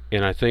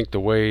 And I think the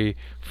way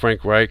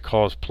Frank Reich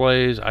calls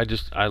plays, I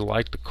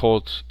like the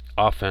Colts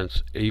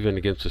offense even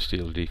against the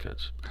Steelers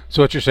defense.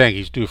 So what you're saying,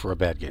 he's due for a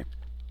bad game.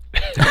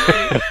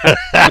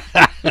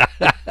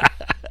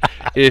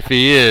 If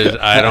he is,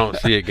 I don't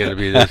see it going to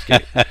be this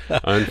game,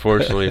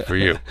 unfortunately for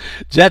you.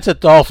 Jets at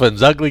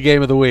Dolphins, ugly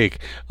game of the week.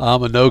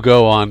 I'm a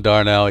no-go on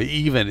Darnell,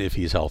 even if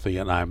he's healthy,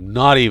 and I'm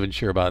not even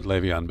sure about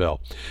Le'Veon Bell.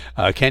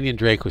 Kenyon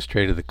Drake was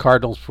traded to the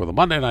Cardinals for the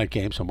Monday night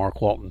game, so Mark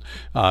Walton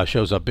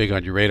shows up big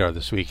on your radar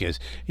this week.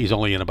 He's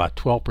only in about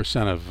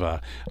 12%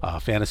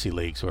 of fantasy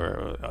leagues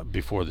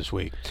before this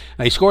week.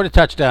 Now, he scored a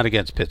touchdown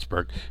against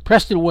Pittsburgh.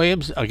 Preston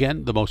Williams,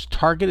 again, the most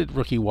targeted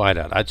rookie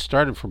wideout. I'd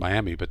start him for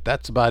Miami, but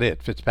that's about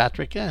it.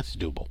 Fitzpatrick, it's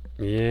doable.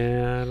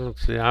 Yeah, I don't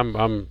see.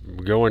 I'm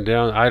going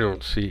down. I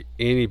don't see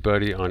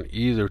anybody on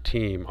either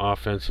team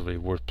offensively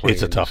worth playing.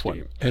 It's a tough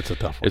one. It's a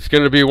tough one. It's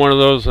going to be one of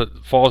those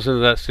that falls into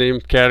that same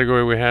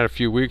category we had a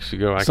few weeks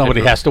ago. Somebody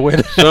has to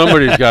win.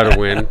 Somebody's got to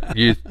win.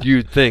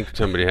 You'd think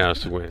somebody has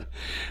to win.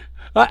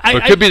 But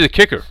it could be the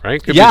kicker,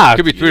 right? Could be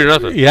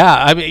 3-0.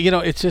 Yeah, I mean,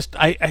 it's just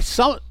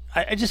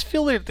I just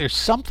feel that there's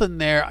something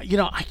there,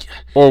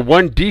 or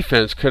one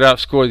defense could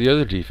outscore the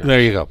other defense.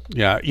 There you go.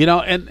 Yeah,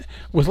 and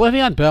with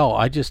Le'Veon Bell,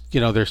 I just,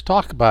 there's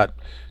talk about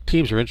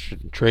teams are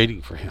interested in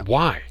trading for him.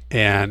 Why?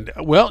 And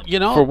part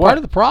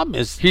of the problem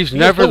is he's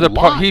never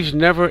he's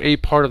never a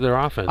part of their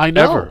offense. I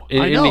know. Ever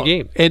in any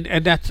game.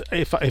 And that's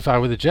if I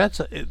were the Jets,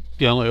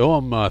 you only owe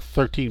him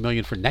 $13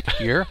 million for next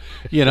year.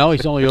 He's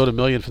only owed $1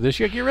 million for this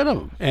year. Get rid of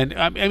him. And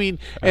I mean,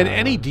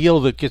 any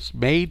deal that gets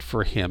made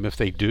for him, if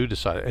they do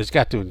decide, has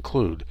got to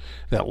include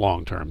that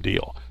long-term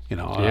deal.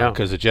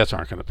 Because the Jets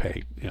aren't going to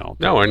pay.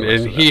 No, and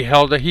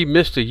he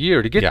missed a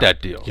year to get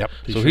that deal. Yep.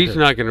 He's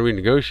not going to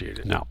renegotiate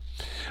it. No.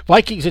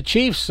 Vikings at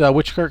Chiefs.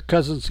 Which Kirk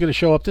Cousins is going to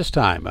show up this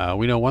time?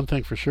 We know one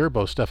thing for sure: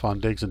 both Stephon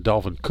Diggs and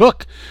Dalvin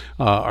Cook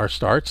are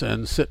starts,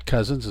 and sit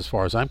Cousins, as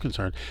far as I'm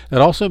concerned.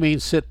 That also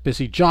means sit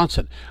Busy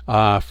Johnson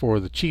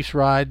for the Chiefs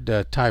ride.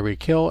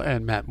 Tyreek Hill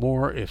and Matt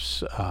Moore, if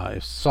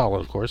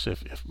solid, of course.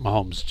 If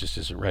Mahomes just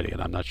isn't ready,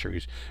 and I'm not sure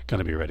he's going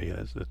to be ready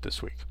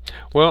this week.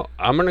 Well,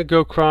 I'm going to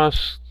go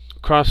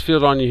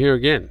crossfield on you here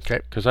again, okay?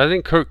 Because I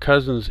think Kirk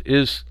Cousins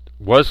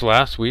was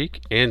last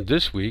week and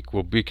this week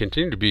will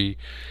continue to be,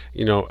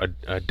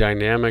 a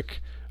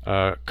dynamic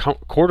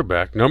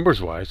quarterback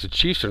numbers wise. The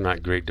Chiefs are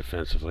not great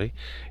defensively,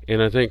 and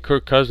I think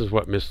Kirk Cousins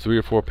missed 3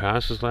 or 4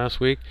 passes last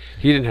week.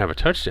 He didn't have a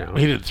touchdown.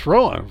 He didn't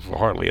throw it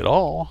hardly at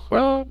all.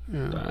 Well,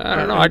 I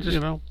don't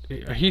know.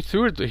 He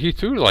threw it. He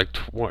threw like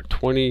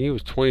 20. He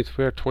was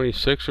 23 or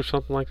 26 or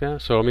something like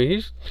that. So I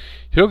mean,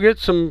 he'll get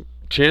some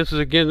chances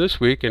again this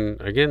week, and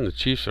again the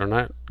Chiefs are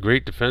not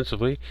great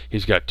defensively.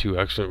 He's got 2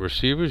 excellent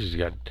receivers. He's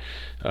got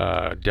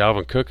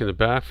Dalvin Cook in the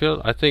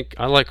backfield. I think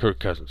I like Kirk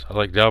Cousins. I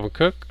like Dalvin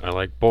Cook. I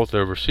like both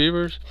their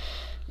receivers,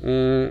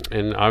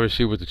 and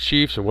obviously with the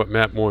Chiefs and what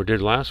Matt Moore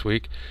did last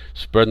week,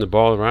 spreading the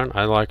ball around,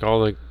 I like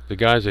all the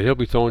guys that he'll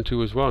be throwing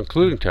to as well,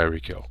 including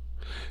Tyreek Hill.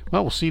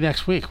 Well, we'll see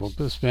next week. Well,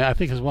 this, I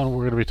think, is one we're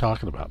going to be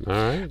talking about.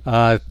 All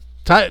right.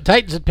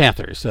 Titans and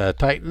Panthers.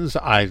 Titans,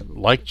 I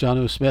like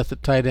Jonnu Smith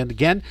at tight end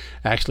again.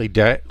 Actually,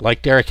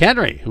 like Derrick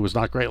Henry, who was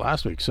not great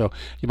last week, so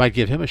you might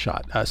give him a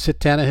shot. Sit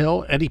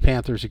Tannehill, any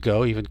Panthers to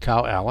go, even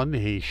Kyle Allen.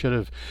 He should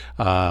have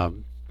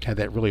had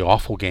that really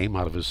awful game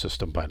out of his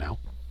system by now.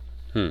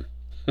 You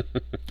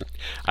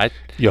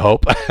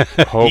hope.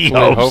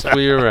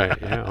 Hopefully you're right.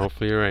 Yeah,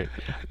 hopefully you're right.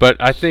 But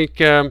I think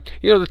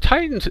the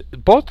Titans,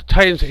 both the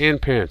Titans and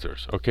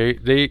Panthers. Okay,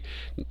 they.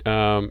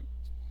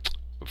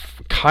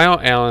 Kyle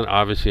Allen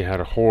obviously had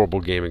a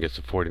horrible game against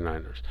the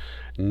 49ers.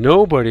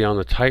 Nobody on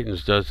the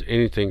Titans does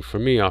anything for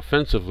me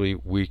offensively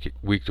week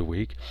to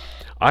week.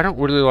 I don't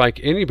really like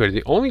anybody.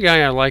 The only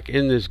guy I like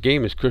in this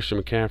game is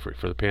Christian McCaffrey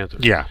for the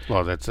Panthers. Yeah,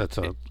 well, that's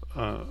a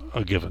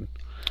given.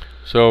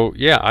 So,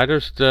 yeah, I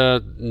just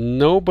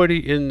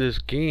nobody in this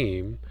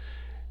game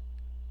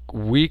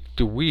week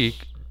to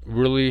week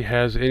really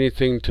has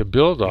anything to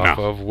build off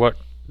of what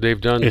they've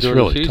done It's during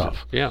really the season.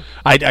 tough. Yeah.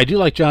 I do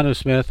like Jonnu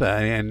Smith,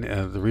 and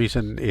the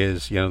reason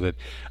is, that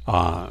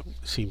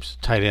seems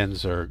tight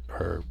ends are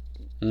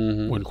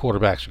when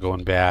quarterbacks are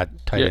going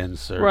bad, tight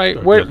ends are right.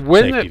 are When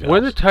good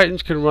when the safety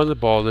Titans can run the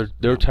ball,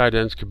 their tight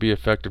ends could be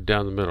effective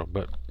down the middle.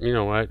 But you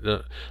know what?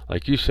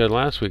 Like you said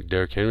last week,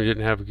 Derrick Henry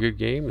didn't have a good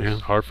game.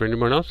 It's hard for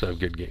anyone else to have a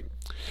good game.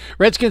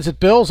 Redskins at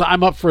Bills.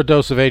 I'm up for a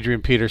dose of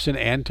Adrian Peterson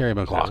and Terry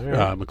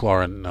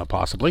McLaurin,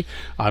 possibly.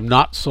 I'm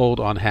not sold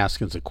on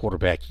Haskins at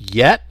quarterback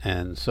yet,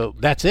 and so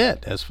that's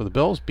it. As for the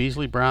Bills,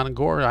 Beasley, Brown, and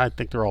Gore, I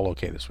think they're all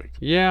okay this week.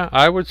 Yeah,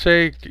 I would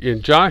say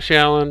in Josh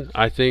Allen,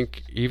 I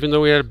think even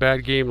though he had a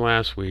bad game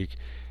last week,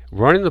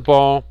 running the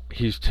ball,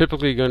 he's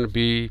typically going to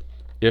be,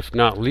 if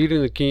not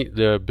leading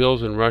the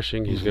Bills in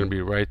rushing, he's going to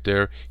be right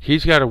there.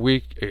 He's got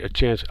a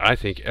chance, I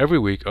think, every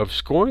week of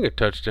scoring a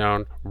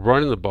touchdown,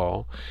 running the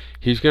ball.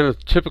 He's going to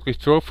typically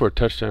throw for a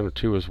touchdown or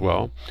two as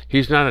well.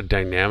 He's not a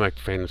dynamic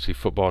fantasy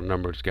football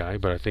numbers guy,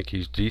 but I think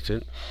he's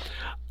decent.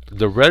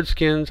 The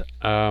Redskins,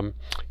 now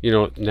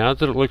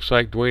that it looks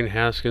like Dwayne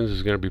Haskins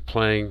is going to be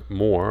playing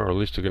more, or at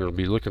least they're going to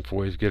be looking for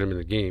ways to get him in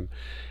the game,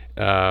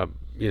 I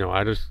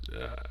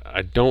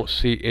don't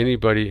see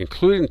anybody,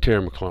 including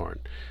Terry McLaurin,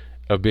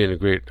 of being a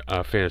great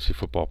fantasy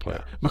football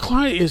player.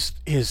 McLaurin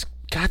is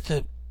got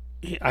the.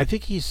 I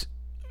think he's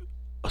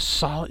a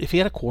solid. If he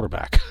had a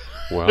quarterback.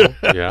 Well,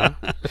 yeah.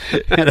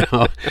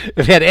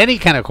 If he had any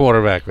kind of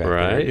quarterback back there,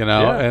 and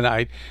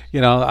I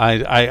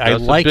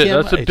like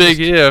him. That's a big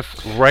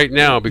if right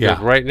now, because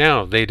right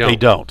now they don't. They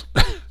don't.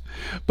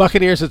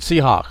 Buccaneers at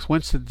Seahawks.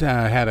 Winston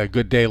had a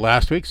good day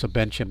last week, so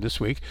bench him this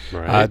week.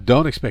 Right.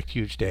 Don't expect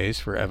huge days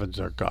for Evans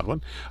or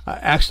Godwin.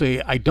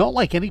 Actually, I don't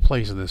like any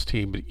plays in this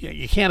team, but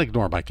you can't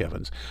ignore Mike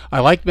Evans. I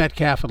like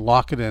Metcalf and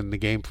Lockett in the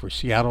game for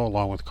Seattle,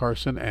 along with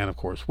Carson and, of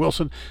course,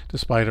 Wilson,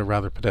 despite a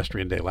rather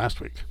pedestrian day last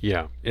week.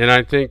 Yeah, and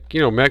I think,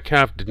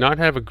 Metcalf did not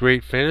have a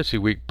great fantasy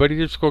week, but he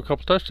did score a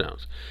couple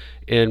touchdowns.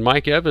 And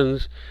Mike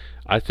Evans,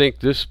 I think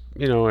this,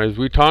 as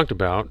we talked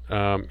about,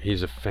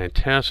 he's a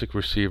fantastic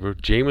receiver.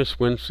 Jameis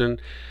Winston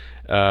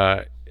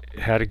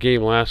had a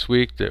game last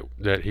week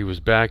that he was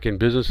back in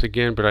business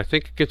again, but I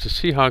think against the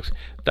Seahawks,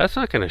 that's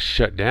not going to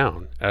shut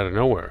down out of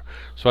nowhere.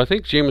 So I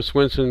think Jameis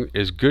Winston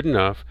is good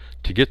enough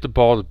to get the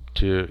ball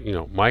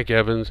to Mike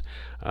Evans.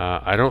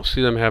 I don't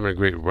see them having a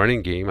great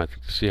running game. I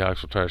think the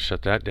Seahawks will try to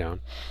shut that down.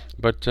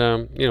 But,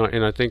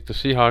 and I think the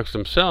Seahawks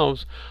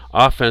themselves,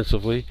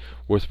 offensively,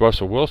 with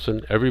Russell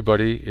Wilson,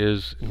 everybody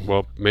is,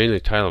 mainly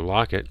Tyler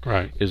Lockett,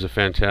 is a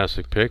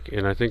fantastic pick.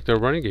 And I think their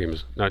running game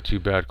is not too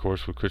bad, of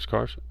course, with Chris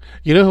Carson.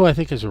 You know who I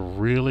think is a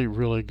really,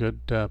 really good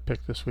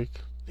pick this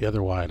week? The other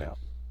wideout.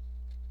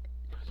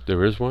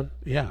 There is one?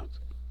 Yeah.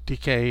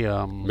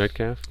 DK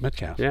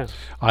Metcalf. Yeah,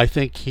 I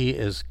think he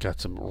has got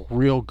some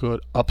real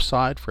good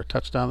upside for a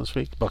touchdown this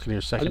week. The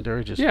Buccaneers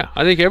secondary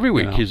I think every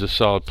week he's a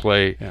solid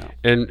play,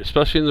 and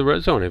especially in the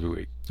red zone every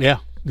week. Yeah.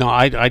 No,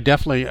 I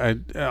definitely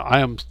I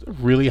am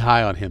really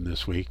high on him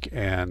this week,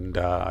 and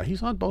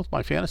he's on both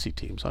my fantasy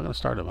teams. I'm going to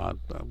start him out.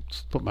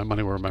 Put my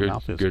money where my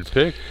mouth is. Good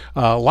pick.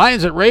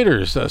 Lions at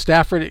Raiders.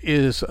 Stafford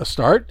is a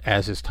start,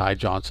 as is Ty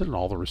Johnson and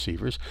all the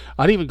receivers.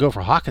 I'd even go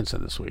for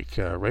Hawkinson this week.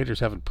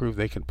 Raiders haven't proved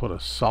they can put a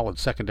solid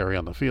secondary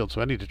on the field,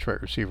 so any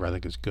Detroit receiver I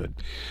think is good.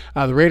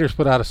 The Raiders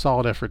put out a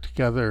solid effort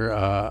together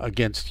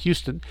against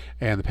Houston,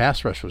 and the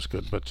pass rush was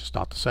good, but just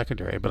not the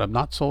secondary. But I'm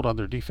not sold on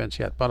their defense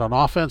yet. But on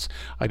offense,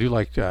 I do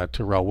like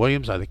Terrell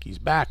Williams. I think he's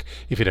back,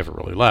 if he'd ever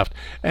really left,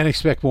 and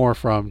expect more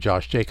from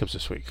Josh Jacobs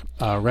this week.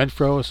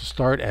 Renfro is a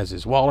start, as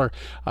is Waller.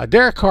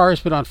 Derek Carr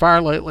has been on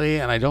fire lately,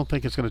 and I don't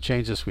think it's going to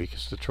change this week.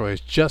 Detroit is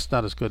just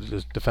not as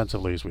good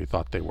defensively as we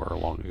thought they were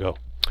long ago.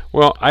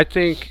 Well, I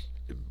think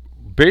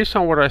based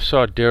on what I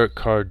saw Derek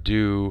Carr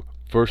do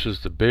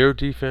versus the Bear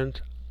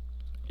defense,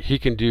 he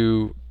can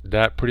do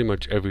that pretty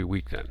much every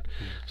week then.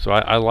 So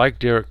I like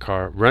Derek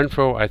Carr.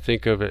 Renfro, I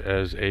think of it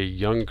as a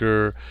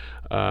younger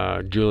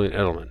Julian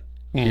Edelman.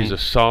 He's a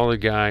solid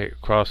guy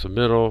across the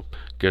middle,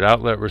 good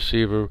outlet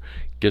receiver,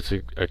 gets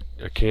a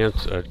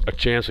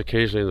chance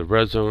occasionally in the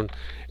red zone.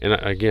 And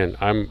again,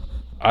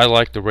 I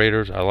like the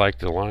Raiders. I like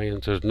the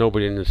Lions. There's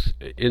nobody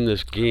in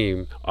this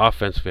game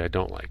offensively I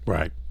don't like.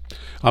 Right.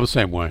 I'm the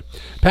same way.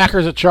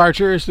 Packers at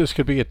Chargers. This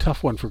could be a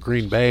tough one for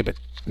Green Bay, but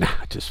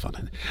just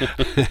fun.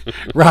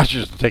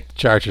 Rodgers will take the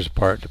Chargers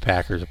apart, the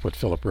Packers, and put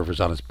Phillip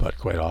Rivers on his butt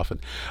quite often.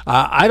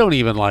 I don't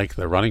even like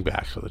the running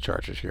backs for the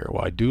Chargers here.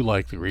 Well, I do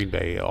like the Green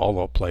Bay, all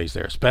the plays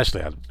there,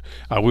 especially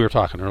we were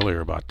talking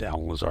earlier about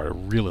Allen Lazard. I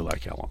really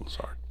like Allen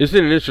Lazard.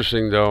 Isn't it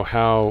interesting, though,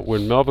 how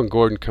when Melvin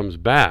Gordon comes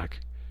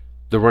back,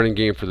 the running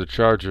game for the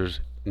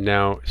Chargers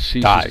now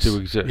ceases to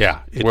exist?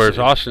 Yeah, whereas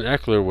Austin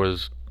Eckler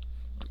was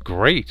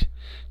great.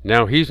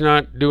 Now he's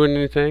not doing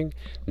anything,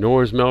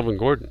 nor is Melvin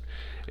Gordon.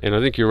 And I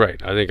think you're right.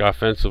 I think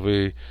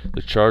offensively,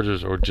 the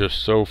Chargers are just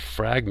so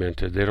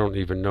fragmented. They don't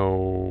even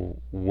know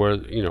where,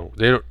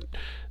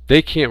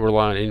 they can't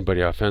rely on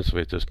anybody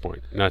offensively at this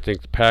point. And I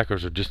think the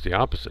Packers are just the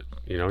opposite.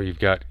 You've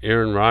got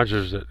Aaron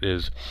Rodgers that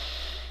is,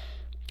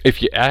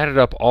 if you added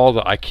up all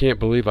the, I can't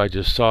believe I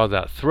just saw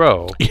that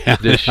throw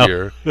this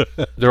year,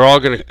 they're all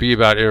going to be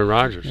about Aaron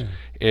Rodgers.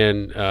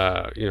 And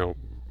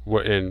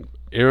and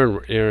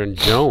Aaron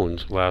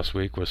Jones last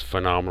week was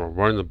phenomenal,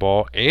 running the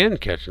ball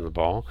and catching the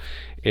ball.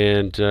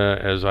 And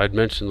as I'd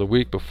mentioned the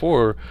week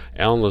before,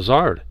 Alan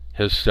Lazard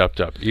has stepped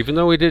up. Even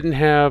though he didn't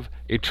have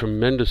a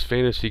tremendous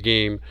fantasy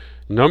game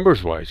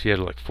numbers-wise, he had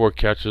like 4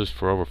 catches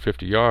for over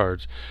 50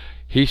 yards.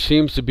 He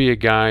seems to be a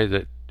guy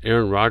that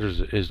Aaron Rodgers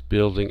is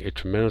building a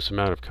tremendous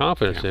amount of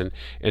confidence in.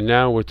 And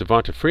now with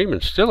Devonta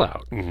Freeman still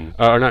out,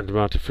 or not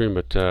Devonta Freeman,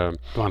 but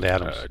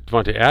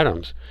Devonta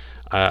Adams,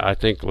 I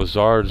think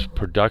Lazard's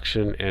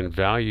production and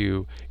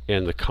value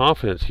and the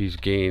confidence he's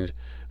gained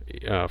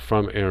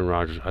from Aaron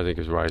Rodgers, I think,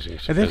 is rising.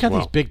 And they've got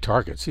these big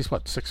targets. He's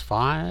what,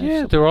 6'5"?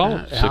 Yeah, they're all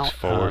 6'4",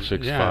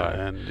 6'5".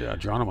 Yeah, and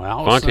Geronimo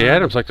Allison. Devonta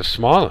Adams, like the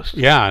smallest.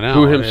 Yeah, I know.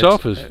 Who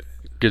himself is a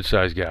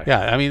good-sized guy.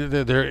 Yeah, I mean,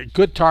 they're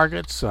good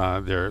targets.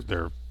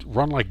 They're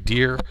run like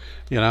deer.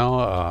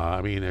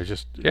 I mean, they're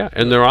just. Yeah,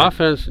 and their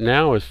offense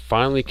now is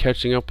finally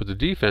catching up with the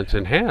defense,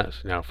 and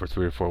has now for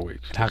 3 or 4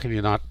 weeks. How can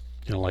you not?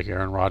 Like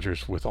Aaron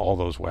Rodgers with all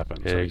those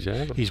weapons. Yeah,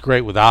 exactly. He's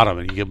great without them,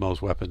 and you give him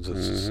those weapons,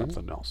 it's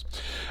something else.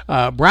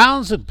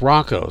 Browns at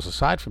Broncos,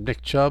 aside from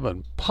Nick Chubb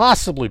and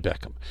possibly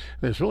Beckham,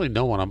 there's really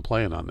no one I'm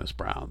playing on this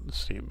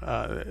Browns team.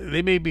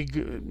 They may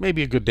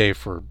be a good day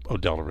for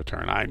Odell to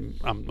return.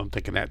 I'm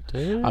thinking that.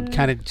 Yeah. I'm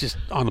kind of just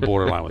on the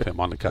borderline with him,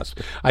 on the cusp.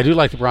 I do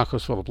like the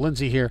Broncos' Phillip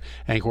Lindsay here,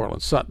 and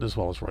Cortland Sutton, as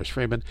well as Royce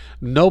Freeman.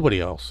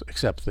 Nobody else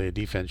except the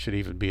defense should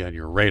even be on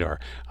your radar.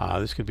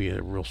 This could be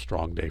a real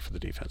strong day for the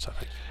defense, I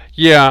think.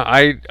 Yeah,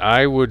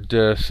 I would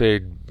say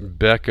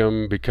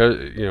Beckham,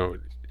 because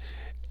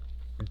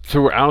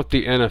throughout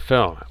the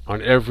NFL,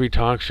 on every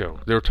talk show,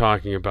 they're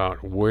talking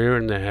about where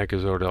in the heck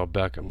is Odell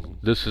Beckham.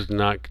 This is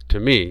not, to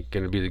me,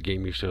 going to be the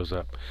game he shows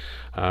up.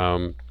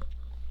 I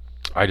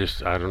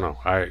don't know.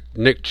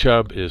 Nick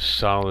Chubb is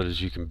solid as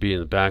you can be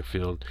in the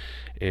backfield,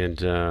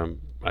 and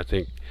I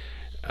think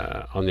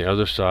on the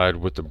other side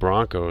with the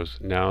Broncos,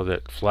 now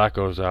that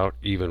Flacco's out,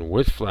 even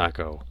with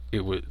Flacco,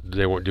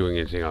 they weren't doing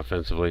anything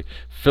offensively.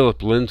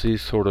 Phillip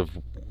Lindsay's sort of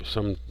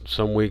some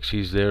weeks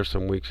he's there,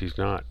 some weeks he's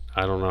not.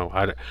 I don't know.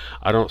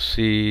 I don't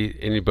see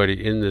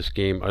anybody in this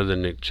game other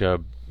than Nick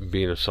Chubb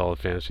being a solid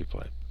fantasy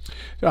play.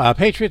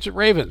 Patriots at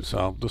Ravens.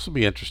 So this will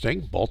be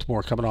interesting.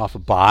 Baltimore coming off a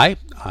bye.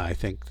 I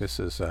think this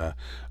is a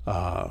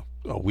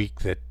week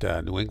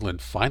that New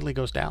England finally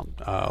goes down.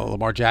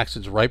 Lamar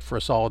Jackson's ripe for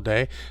a solid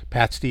day.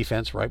 Pat's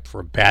defense ripe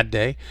for a bad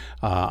day.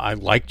 I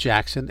like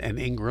Jackson and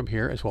Ingram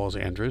here, as well as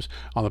Andrews.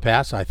 On the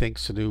pass, I think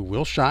Sanu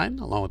will shine,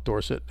 along with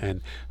Dorsett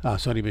and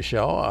Sonny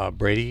Michel.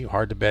 Brady,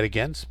 hard to bet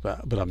against,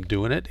 but I'm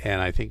doing it.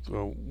 And I think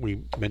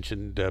we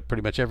mentioned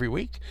pretty much every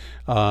week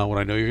what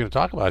I know you're going to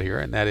talk about here,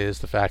 and that is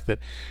the fact that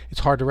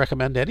it's hard to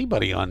recommend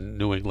anybody on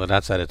New England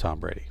outside of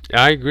Tom Brady.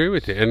 I agree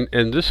with you.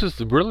 And this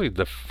is really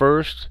the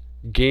first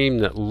game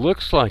that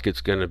looks like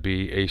it's going to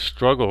be a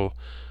struggle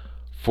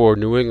for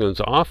New England's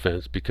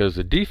offense, because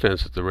the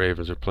defense that the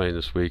Ravens are playing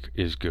this week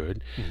is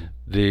good.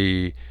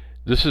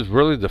 This is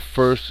really the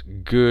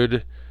first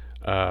good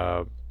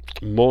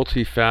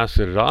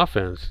multifaceted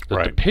offense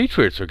that the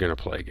Patriots are going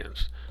to play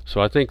against. So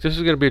I think this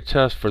is going to be a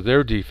test for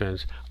their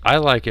defense. I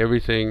like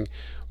everything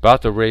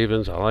about the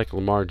Ravens. I like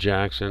Lamar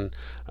Jackson.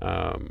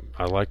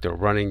 I like their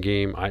running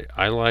game.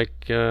 I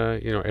like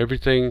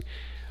everything.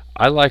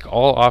 I like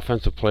all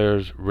offensive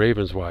players,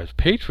 Ravens-wise.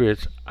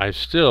 Patriots, I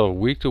still,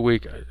 week to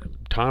week,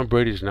 Tom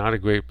Brady's not a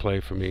great play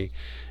for me,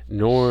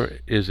 nor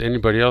is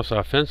anybody else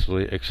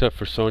offensively except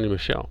for Sonny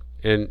Michel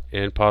and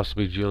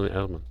possibly Julian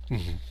Edelman.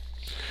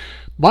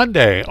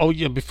 Monday. Oh,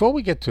 yeah. Before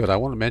we get to it, I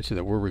want to mention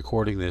that we're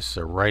recording this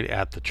right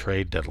at the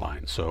trade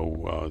deadline.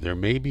 So there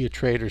may be a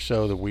trade or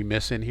so that we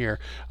miss in here,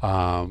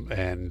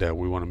 and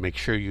we want to make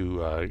sure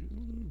you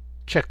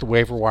check the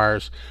waiver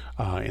wires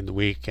in the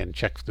week, and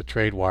check the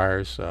trade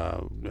wires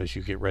as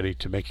you get ready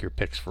to make your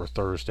picks for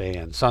Thursday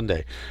and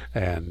Sunday.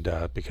 And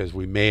because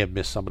we may have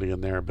missed somebody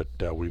in there, but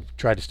we've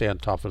tried to stay on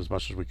top of it as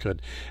much as we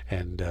could.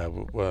 And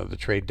the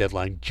trade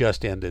deadline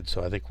just ended,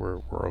 so I think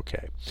we're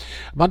okay.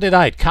 Monday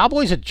night,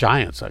 Cowboys at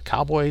Giants.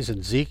 Cowboys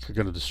and Zeke are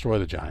going to destroy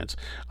the Giants.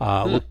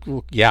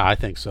 Yeah, I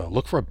think so.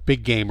 Look for a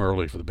big game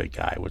early for the big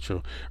guy, which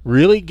will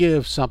really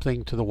give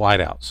something to the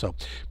wideouts. So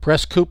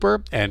press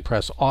Cooper and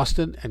press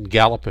Austin and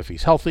Gallup if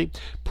he's healthy.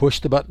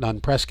 Push the button on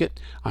Prescott.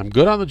 I'm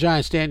good on the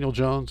Giants, Daniel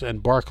Jones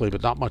and Barkley,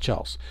 but not much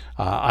else.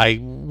 I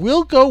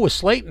will go with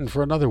Slayton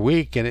for another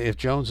week, and if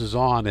Jones is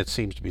on, it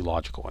seems to be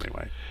logical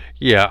anyway.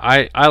 Yeah,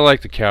 I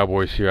like the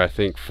Cowboys here, I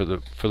think, for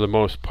the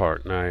most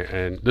part.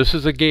 And this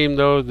is a game,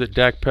 though, that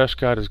Dak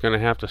Prescott is going to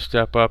have to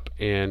step up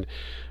and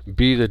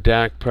be the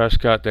Dak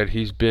Prescott that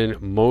he's been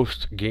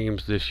most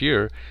games this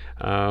year.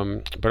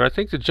 But I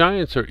think the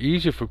Giants are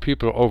easy for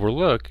people to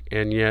overlook,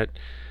 and yet,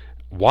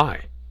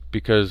 why?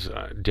 Because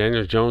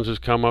Daniel Jones has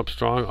come up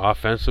strong.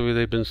 Offensively,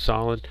 they've been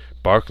solid.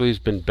 Barkley's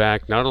been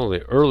back not only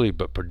early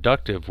but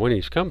productive when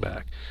he's come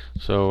back.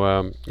 So,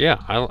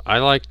 I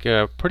like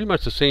pretty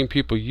much the same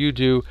people you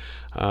do.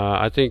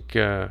 I think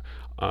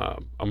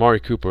Amari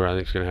Cooper, I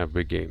think, is going to have a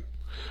big game.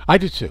 I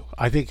do too.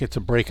 I think it's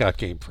a breakout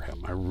game for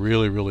him. I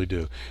really, really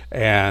do.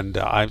 And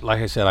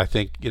like I said, I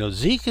think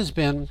Zeke has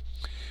been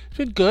It's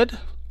been good.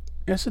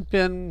 Hasn't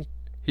been.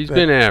 He's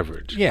been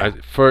average. Yeah. In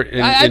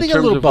I think terms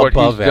a little of what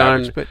above he's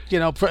average,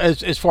 done. but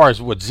as far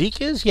as what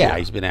Zeke is,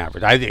 he's been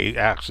average. I think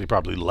actually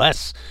probably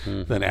less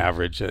than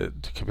average to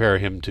compare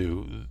him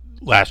to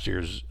last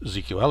year's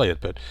Ezekiel Elliott.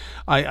 But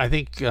I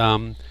think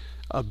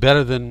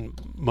better than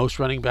most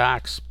running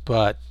backs,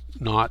 but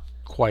not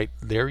quite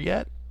there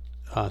yet.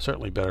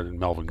 Certainly better than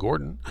Melvin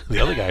Gordon,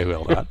 the other guy who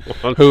held out.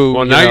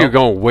 Now you're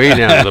going way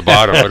down to the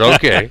bottom, but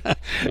okay.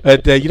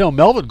 But,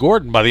 Melvin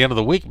Gordon, by the end of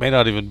the week, may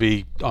not even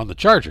be on the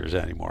Chargers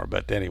anymore.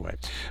 But anyway.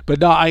 But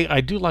no,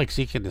 I do like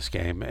Zeke in this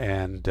game.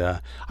 And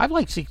I've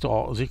liked Zeke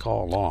all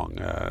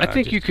along. I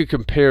think you could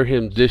compare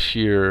him this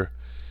year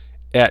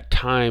at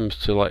times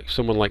to like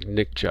someone like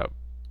Nick Chubb.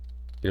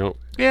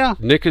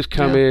 Nick has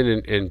come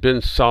in and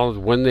been solid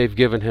when they've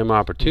given him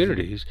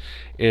opportunities,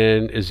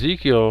 and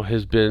Ezekiel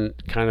has been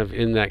kind of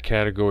in that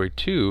category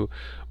too,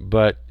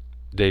 but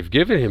they've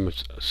given him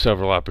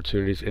several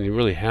opportunities, and he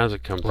really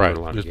hasn't come through in a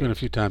lot of games. There's been a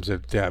few times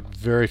that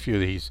very few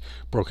that he's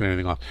broken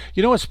anything off.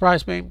 You know what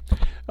surprised me?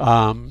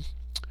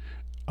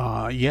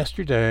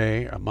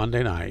 Yesterday,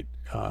 Monday night,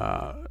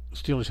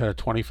 Steelers had a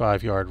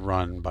 25-yard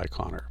run by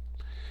Connor.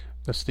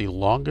 That's the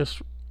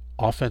longest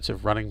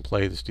offensive running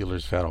play the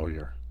Steelers have had all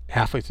year.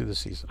 Halfway through the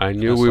season. I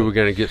knew we were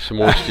going to get some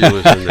more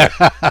Steelers in there.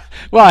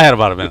 Well, I had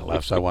about a minute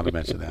left, so I wanted to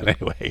mention that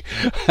anyway.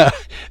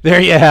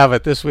 There you have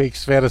it, this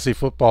week's Fantasy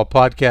Football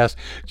Podcast.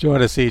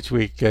 Join us each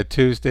week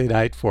Tuesday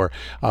night for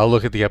a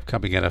look at the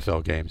upcoming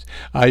NFL games.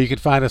 You can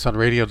find us on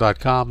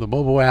radio.com, the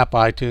mobile app,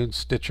 iTunes,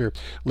 Stitcher,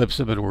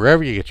 Libsyn, and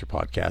wherever you get your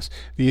podcasts.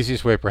 The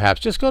easiest way,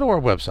 perhaps, just go to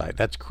our website.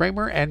 That's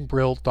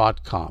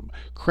KramerandBrill.com.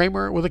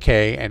 Kramer with a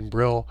K and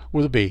Brill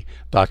with a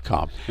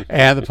B.com.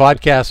 And the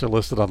podcasts are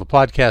listed on the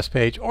podcast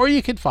page, or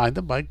you can find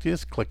them by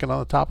just clicking on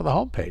the top of the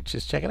homepage.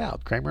 Just check it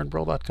out,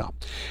 KramerandBrill.com.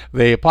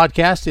 The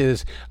podcast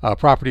is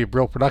property of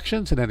Brill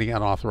Productions, and any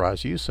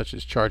unauthorized use, such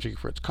as charging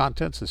for its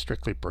contents, is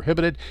strictly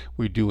prohibited.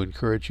 We do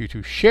encourage you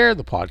to share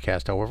the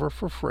podcast, however,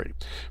 for free.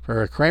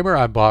 For Kramer,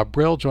 I'm Bob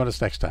Brill. Join us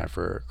next time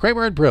for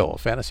Kramer and Brill, a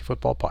Fantasy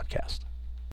Football Podcast.